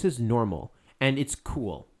like, oh, this is normal, and it's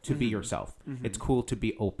cool to be yourself. It's cool to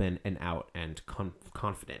be open and out and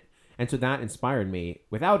confident, and so that inspired me.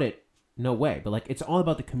 Without it, no way. But like, it's all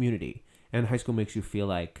about the community, and high school makes you feel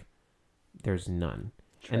like there's none,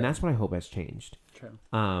 and that's what I hope has changed. True.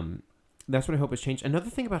 That's what I hope has changed. Another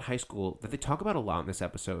thing about high school that they talk about a lot in this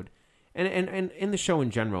episode, and in the show in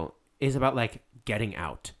general, is about like getting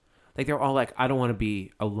out. Like, they're all like, I don't want to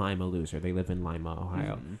be a Lima loser. They live in Lima,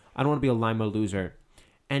 Ohio. I don't want to be a Lima loser.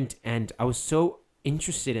 And I was so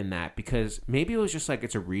interested in that because maybe it was just like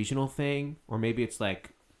it's a regional thing, or maybe it's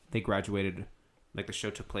like they graduated, like the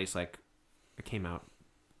show took place like it came out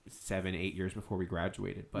 7-8 years before we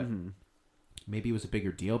graduated, but maybe it was a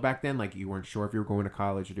bigger deal back then. Like, you weren't sure if you were going to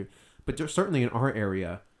college or do. But certainly in our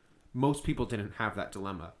area, most people didn't have that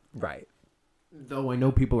dilemma. Right. Though I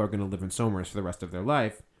know people are going to live in Somers for the rest of their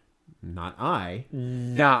life. Not I.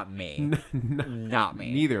 Not me. Not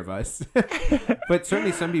me. Neither of us. But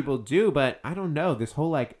certainly some people do. But I don't know. This whole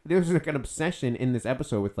like, there's like an obsession in this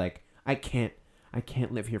episode with like, I can't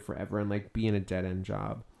live here forever and like be in a dead end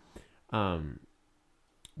job.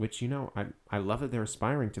 Which, you know, I love that they're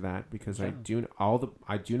aspiring to that, because I do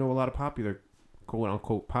know a lot of popular, quote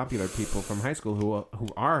unquote popular people from high school who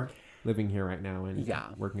are living here right now and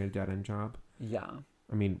working a dead end job. Yeah.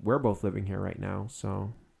 I mean, we're both living here right now,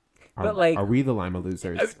 so are we the Lima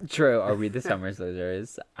losers? True. Are we the Somers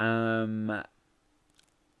losers?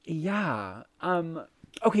 Yeah.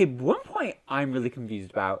 Okay, one point I'm really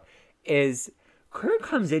confused about is Kurt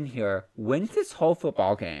comes in here, wins this whole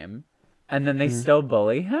football game, and then they still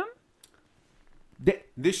bully him?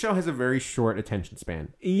 This show has a very short attention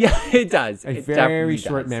span. Yeah, it does. A very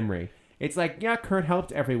short memory. It's like, yeah, Kurt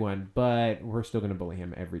helped everyone, but we're still going to bully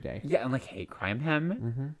him every day. Yeah, and like hate crime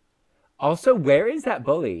him. Also, where is that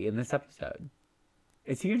bully in this episode?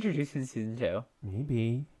 Is he introduced in season 2?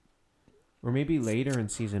 Maybe. Or maybe later in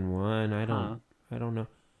season 1. I don't know.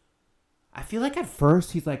 I feel like at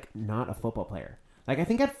first he's like not a football player. Like I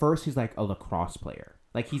think at first he's like a lacrosse player.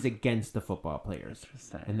 Like he's against the football players.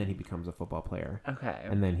 Interesting. And then he becomes a football player. Okay.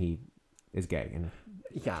 And then he is gay and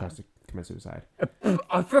Yeah. tries to commit suicide.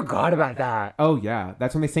 I forgot about that. Oh yeah,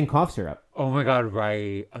 that's when they sing cough syrup. Oh my god,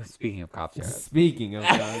 right. Oh, speaking of cough syrup. Speaking of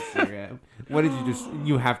cough syrup, what did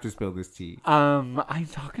you have to spill this tea? I'm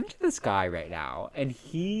talking to this guy right now, and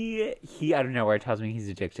he out of nowhere tells me he's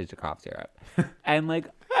addicted to cough syrup. And like,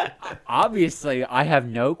 obviously I have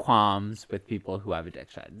no qualms with people who have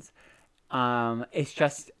addictions. It's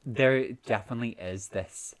just there definitely is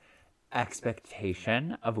this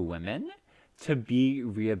expectation of women to be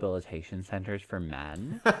rehabilitation centers for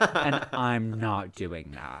men, and I'm not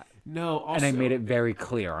doing that. No, also, And I made it very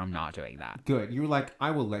clear I'm not doing that. good. You were like,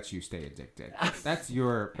 I will let you stay addicted. That's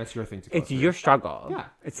your thing to go It's through. your struggle. Yeah.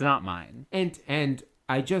 It's not mine. And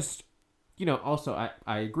I just, also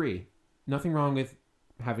I agree. Nothing wrong with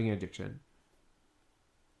having an addiction.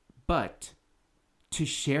 But to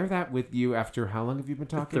share that with you after how long have you been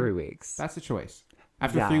talking? 3 weeks. That's a choice.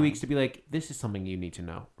 After Yeah. 3 weeks to be like, this is something you need to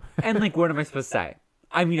know. And like, what am I supposed to say?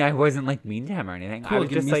 I mean, I wasn't like mean to him or anything. I Cool, was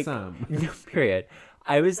give just me like, some. no, period.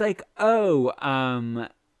 I was like,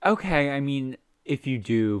 okay. I mean, if you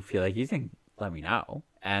do feel like using, let me know,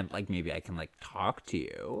 and like maybe I can like talk to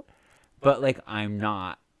you. But like, I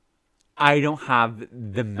don't have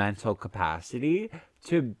the mental capacity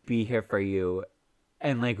to be here for you,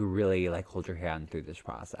 and like really like hold your hand through this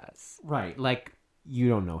process. Right. Like, you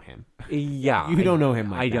don't know him. Yeah, You don't know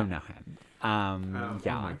him like I that. don't know him. Oh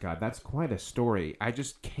Yeah. my God, that's quite a story. I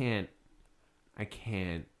just can't. I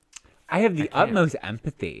can't. I have the can't. utmost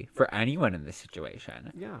empathy for anyone in this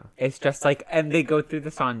situation. Yeah. It's just like, and they go through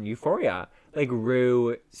this on Euphoria. Like,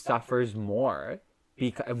 Rue suffers more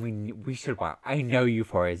because, I mean, we should watch. I know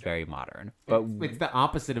Euphoria is very modern, but It's the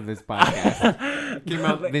opposite of this podcast. It came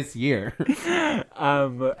out this year.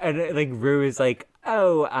 and like Rue is like,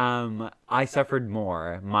 I suffered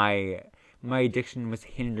more. My addiction was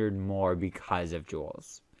hindered more because of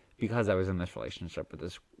Jules, because I was in this relationship with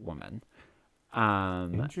this woman.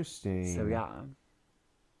 Interesting. So yeah.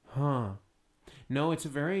 Huh. No, it's a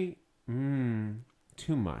very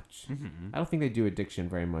too much. I don't think they do addiction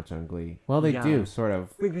very much on Glee. Well, they Yeah. do sort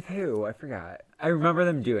of. Wait, with who? I forgot. I remember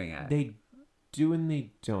them doing it. They do and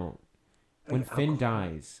they don't. When Like Finn alcohol.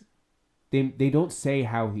 dies, they don't say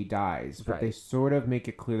how he dies, but they Right. sort of make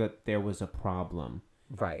it clear that there was a problem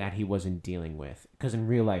Right. that he wasn't dealing with. Because in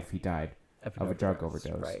real life, he died Of of a drug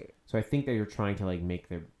overdose. Right. So I think that you're trying to like make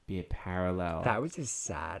there be a parallel. That was a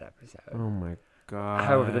sad episode. Oh my god.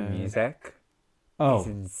 However, the music is Oh,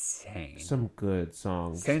 insane. some good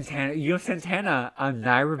songs. Santana,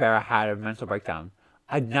 Naira Rivera had a mental breakdown.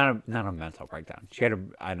 Not a mental breakdown. She had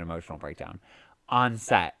an emotional breakdown on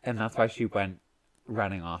set, and that's why she went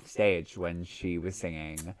running off stage when she was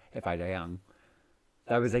singing "If I Die Young."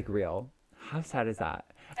 That was like real. How sad is that?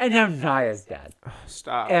 And now Naya's dead,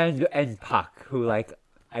 Stop. and Puck, who like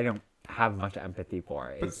I don't have much empathy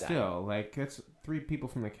for, But is dead. still, like, it's 3 people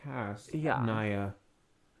from the cast. Yeah. Naya.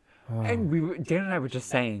 And Dan and I were just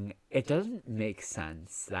saying, it doesn't make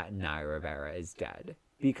sense that Naira Rivera is dead.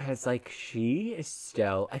 Because, like, she is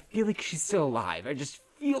still, I feel like she's still alive. I just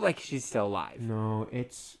feel like she's still alive. No,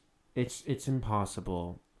 it's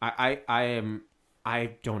impossible. I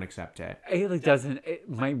don't accept it. It doesn't,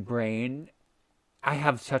 my brain, I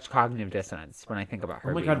have such cognitive dissonance when I think about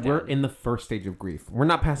her. Oh my being god, we're dead. in the first stage of grief. We're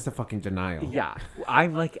not past the fucking denial. Yeah.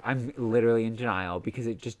 I'm literally in denial because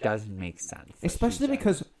it just doesn't make sense. that Especially she's dead.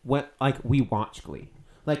 because when we watch Glee.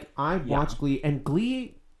 Like I watched Glee, and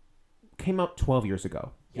Glee came out 12 years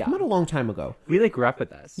ago. Yeah. Came out a long time ago. we, like, grew up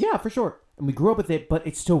with this. Yeah, for sure. And we grew up with it, but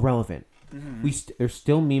it's still relevant. Mm-hmm. There's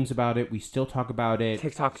still memes about it. We still talk about it.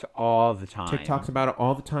 TikToks all the time. TikToks about it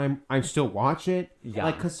all the time. I still watch it. Yeah.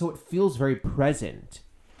 Like, so it feels very present,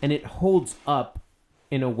 and it holds up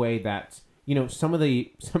in a way that some of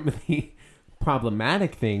the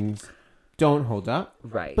problematic things don't hold up.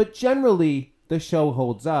 Right. But generally, the show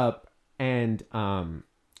holds up, and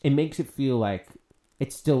it makes it feel like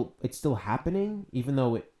it's still happening, even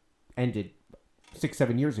though it ended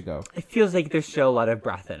 6-7 years ago. It feels like there's still a lot of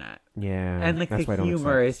breath in it. Yeah, And like that's why I the don't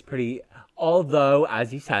humor accept. is pretty, although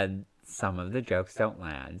as you said, some of the jokes don't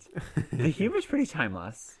land. The humor's pretty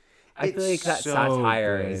timeless. I feel like It's that so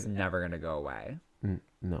satire good. is never gonna go away.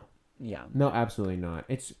 No, Yeah. no, absolutely not.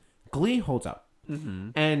 Glee holds up,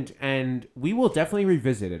 and we will definitely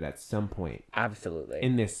revisit it at some point Absolutely.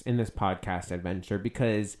 in this podcast adventure,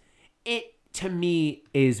 because it to me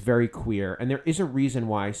is very queer, and there is a reason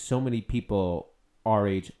why so many people our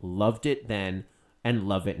age loved it then and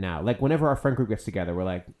love it now. Like whenever our friend group gets together, we're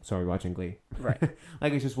like, so are we watching Glee? Right.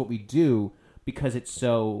 Like it's just what we do because it's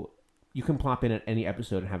so, you can plop in at any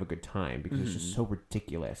episode and have a good time because it's just so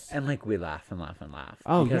ridiculous. And like we laugh and laugh and laugh.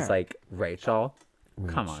 Oh, because yeah. like Rachel,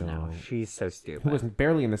 come on now, Rachel. she's so stupid. Who was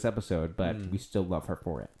barely in this episode, but we still love her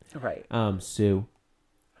for it. Right. Sue.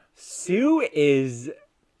 Sue is,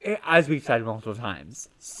 as we've said multiple times,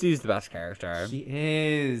 Sue's the best character. She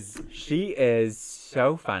is. She is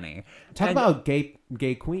so funny. Talk And- about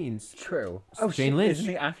gay queens. True. Jane Lynch. Isn't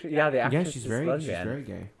the actor? Yeah, the actress. Yeah, she's is very lesbian.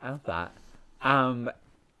 gay. I love that.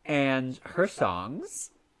 And her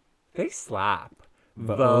songs, they slap.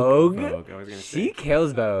 Vogue. Vogue, I was gonna She say.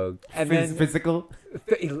 kills Vogue. And then Physical.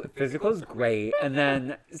 physical is great. And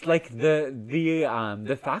then it's like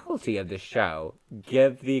the faculty of the show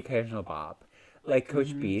give the occasional bop. Like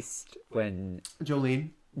Coach Beast when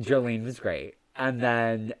Jolene. Jolene was great. And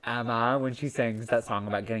then Emma when she sings that song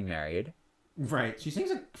about getting married. Right. She sings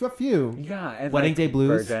a few. Yeah. And Wedding like, Day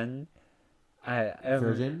Blues. Virgin.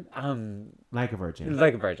 Virgin? Like a virgin.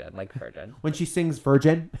 Like a virgin. When she sings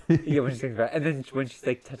Virgin. Yeah, when she sings about, and then when she's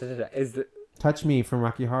like, is the Touch Me from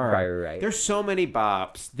Rocky Horror. right. There's so many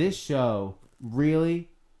bops. This show really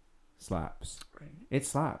slaps. Right. It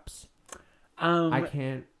slaps. I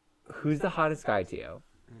can't. Who's the hottest guy to you?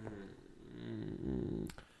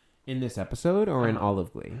 In this episode or in all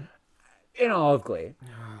of Glee? In all of Glee.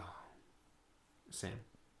 Sam.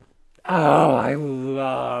 Oh, I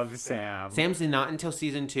love Sam. Sam's not until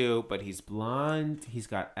season 2, but he's blonde. He's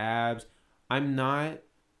got abs. I'm not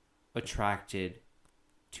attracted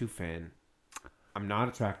to Finn. I'm not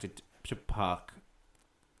attracted to Puck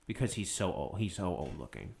because he's so old. He's so old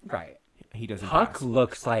looking. Right. He doesn't. Puck pass.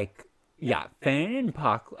 looks like Finn and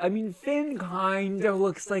Puck. I mean, Finn kind of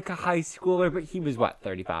looks like a high schooler, but he was what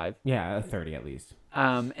 35. Yeah, 30 at least.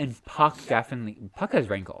 And Puck has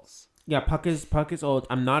wrinkles. Yeah, Puck is old.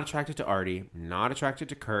 I'm not attracted to Artie. Not attracted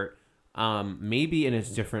to Kurt. Maybe in a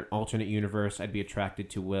different alternate universe, I'd be attracted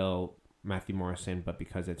to Will, Matthew Morrison, but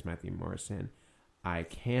because it's Matthew Morrison, I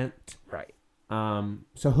can't. Right.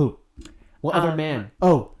 So who? What other man?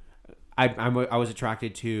 Oh, I was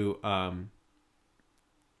attracted to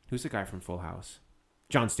who's the guy from Full House?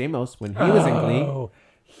 John Stamos when he was in Glee. Oh,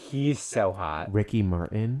 he's so hot. Ricky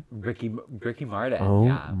Martin. Ricky Martin. Oh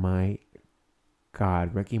yeah. my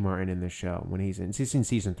God, Ricky Martin in the show when he's in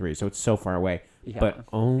season 3, so it's so far away. Yeah. But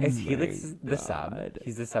Is he my the sub? God.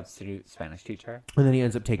 He's the substitute Spanish teacher. And then he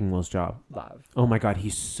ends up taking Will's job. Love. Oh my God,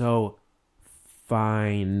 he's so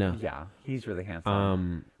fine. Yeah, he's really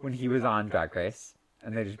handsome. When he was on Drag Race,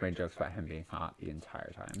 and they just made jokes about him being hot the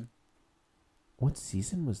entire time. What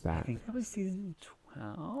season was I that? think that was season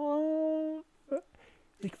 12.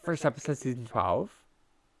 Like first episode, season 12.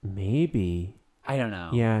 Maybe. I don't know.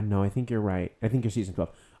 Yeah, no, I think you're right. I think you're season 12.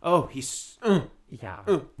 Oh, he's Yeah.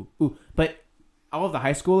 ooh. But all of the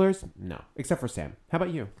high schoolers, no, except for Sam. How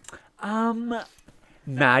about you?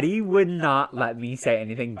 Maddie would not let me say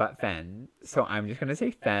anything but Fenn, so I'm just gonna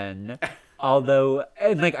say Fenn. Although,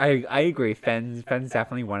 and like I agree, Fenn's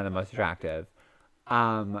definitely one of the most attractive.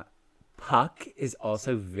 Puck is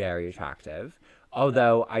also very attractive,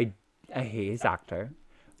 although I hate his actor,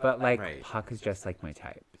 but like Right. Puck is just like my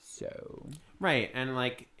type. So Right, and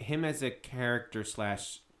like him as a character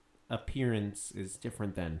 / appearance is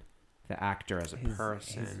different than the actor as a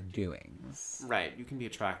person. his doings. Right, you can be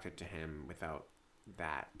attracted to him without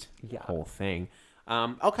that Yeah. whole thing.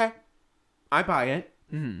 Okay, I buy it.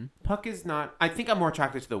 Mm-hmm. Puck is not. I think I'm more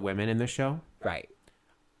attracted to the women in this show, Right.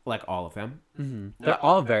 like all of them, They're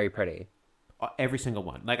all very pretty. every single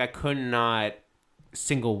one. Like I could not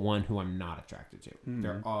single one who I'm not attracted to.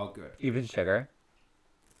 They're all good. Even Sugar.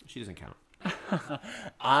 She doesn't count.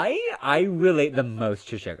 I relate the most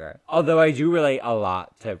to Sugar. Although I do relate a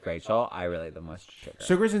lot to Rachel, I relate the most to Sugar.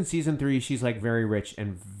 Sugar's in season 3. She's like very rich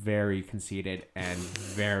and very conceited and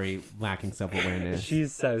very lacking self-awareness.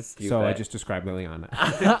 She's so stupid. So I just described Liliana.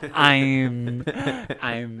 I'm,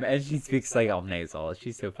 and she speaks like all nasal.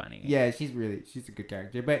 She's so funny. Yeah, she's a good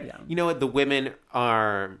character. But Yeah. you know what? The women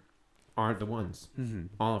aren't the ones.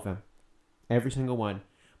 All of them. Every single one.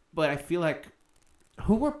 But I feel like,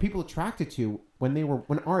 who were people attracted to when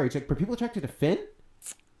our age? Like, were people attracted to Finn?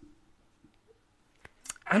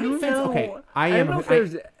 I don't Finn's- know. okay, I don't know if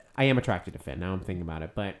there's, I am attracted to Finn. Now I'm thinking about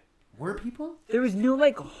it. But were people? there was no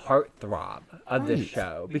like heartthrob of the Right.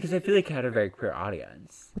 show because I feel like it had a very queer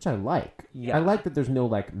audience. Which I like. Yeah. I like that there's no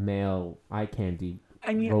like male eye candy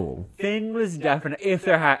I mean, role. Finn was definitely if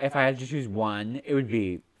I had to choose one, it would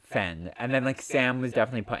be Finn, and then like Sam was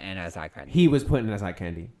definitely put in as icon. He was put in as eye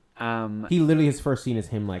candy. Um, He literally, his first scene is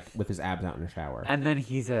him like with his abs out in the shower. and then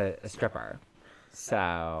he's a stripper.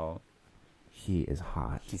 So He is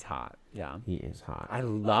hot. he's hot. Yeah. He is hot. I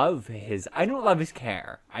don't love his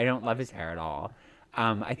hair. I don't love his hair at all.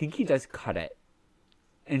 I think he does cut it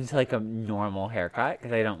into like a normal haircut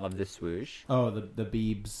because I don't love the swoosh. Oh, the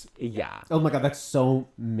Biebs. Yeah. Oh my god, that's so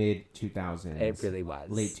mid 2000s. It really was.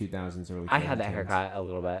 Late 2000s, early 2010s. I had that haircut a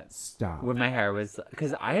little bit. Stop. When my hair was,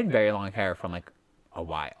 because I had very long hair from like a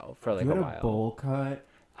while, for like You a had while. a bowl cut.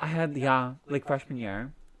 I had, yeah, like freshman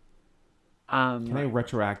year. Can I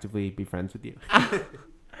retroactively be friends with you?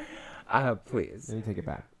 Please. Let me take it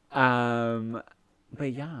back.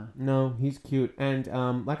 But yeah. No, he's cute.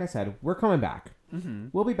 And like I said, we're coming back. Mm-hmm.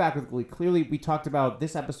 We'll be back with Glee. Clearly, we talked about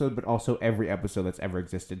this episode, but also every episode that's ever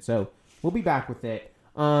existed. So we'll be back with it.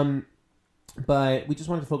 But we just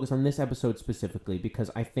wanted to focus on this episode specifically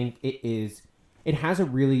because I think it has a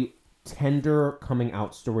really tender coming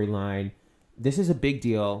out storyline. This is a big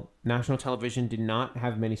deal. National television did not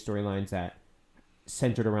have many storylines that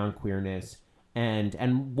centered around queerness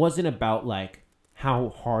and wasn't about like how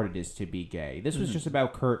hard it is to be gay. This was just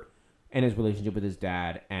about Kurt and his relationship with his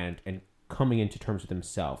dad and coming into terms with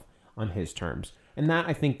himself on his terms. And that,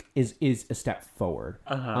 I think, is a step forward.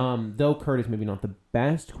 Though Kurt is maybe not the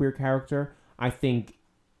best queer character, I think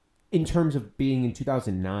in terms of being in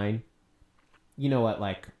 2009, you know what,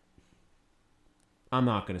 like, I'm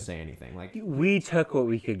not going to say anything. Like, We took what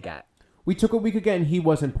we could get. we took what we could get and he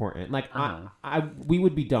was important. Like, we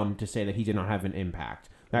would be dumb to say that he did not have an impact.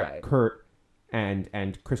 That Right. Kurt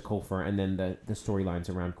and Chris Colfer and then the storylines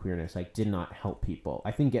around queerness, like, did not help people.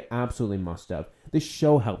 I think it absolutely must have. This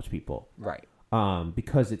show helped people. Right.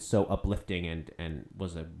 Because it's so uplifting and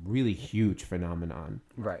was a really huge phenomenon.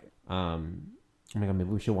 Right. Oh my god, maybe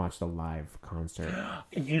we should watch the live concert.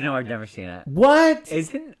 You know, I've never seen it. What?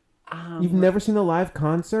 Isn't... You've never seen the live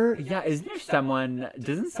concert? Yeah, doesn't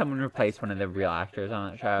someone replace one of the real actors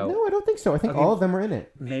on that show? No, I don't think so. I think all of them are in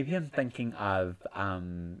it. Maybe I'm thinking of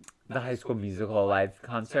the High School Musical live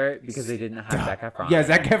concert because they didn't have Zac Efron. Yeah,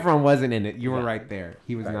 Zac Efron wasn't in it. You were Yeah. right there.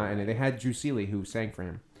 He was not in it. They had Drew Seeley who sang for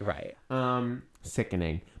him. Right.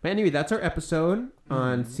 Sickening. But anyway, that's our episode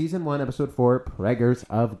on season 1, episode 4, Preggers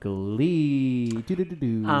of Glee.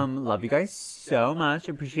 Do-do-do-do. Love you guys so much.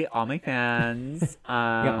 Appreciate all my fans.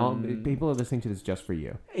 Yeah, people are listening to this just for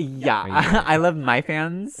you. Yeah, I love my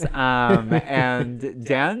fans. And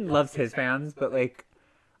Dan loves his fans, but like,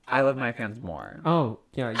 I love my fans more. Oh,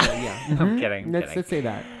 yeah. I'm kidding. Let's say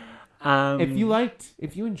that. If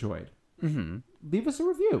you enjoyed, leave us a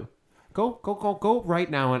review. Go right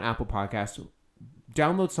now on Apple Podcasts.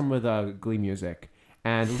 Download some of the Glee music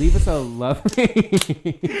and leave us a lovely.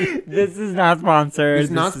 This is not sponsored. It's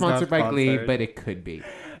not sponsored by Glee, but it could be.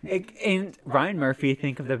 And Ryan Murphy,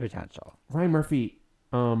 think of the potential. Ryan Murphy,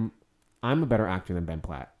 I'm a better actor than Ben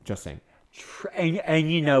Platt. Just saying. And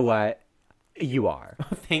you know what? You are.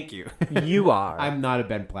 Thank you. You are. I'm not a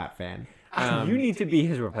Ben Platt fan. You need to be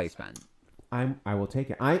his replacement. I will take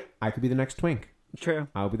it. I could be the next twink. True.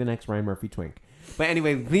 I'll be the next Ryan Murphy twink. But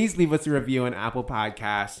anyway, please leave us a review on Apple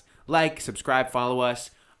Podcasts. Like, subscribe, follow us.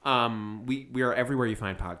 We are everywhere you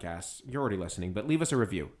find podcasts. You're already listening, but leave us a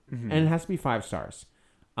review. And it has to be 5 stars.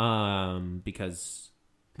 Because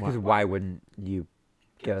why wouldn't you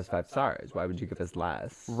give us 5 stars? Why would you give us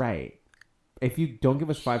less? Right. If you don't give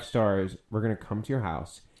us 5 stars, we're going to come to your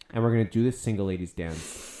house and we're going to do this single ladies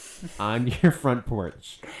dance on your front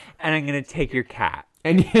porch. And I'm going to take your cat.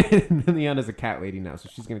 And Leanna's a cat lady now, so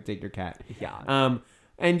she's going to take your cat. Yeah.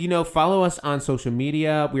 And, follow us on social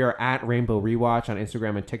media. We are at Rainbow Rewatch on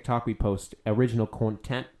Instagram and TikTok. We post original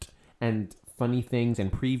content and funny things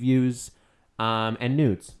and previews and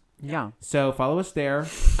nudes. Yeah. So follow us there.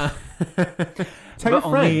 Tell but your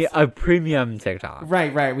only friends. a premium TikTok.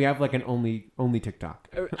 Right. We have like an only TikTok.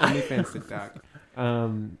 OnlyFans TikTok.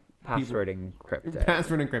 Password encrypted.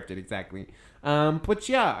 Password encrypted, exactly. But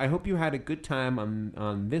yeah, I hope you had a good time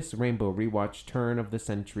on this Rainbow Rewatch turn of the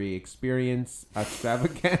century experience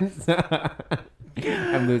extravaganza.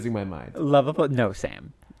 I'm losing my mind. Lovable. No,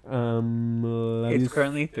 Sam. It's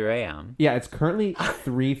currently 3 a.m. Yeah, it's currently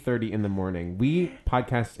 3:30 in the morning. We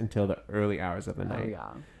podcast until the early hours of the night.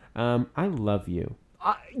 Oh, yeah. I love you.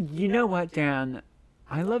 You know what, Dan?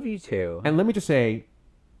 I love you too. And let me just say,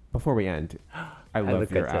 before we end, I love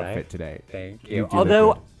look your good today. outfit today. Thank You you. do look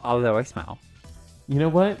good. Although I smell. You know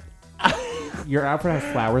what? Your outfit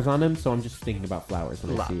has flowers on them, so I'm just thinking about flowers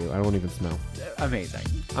when I see you. I don't even smell. Amazing.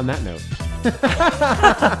 On that note.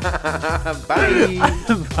 Bye.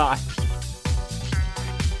 Bye.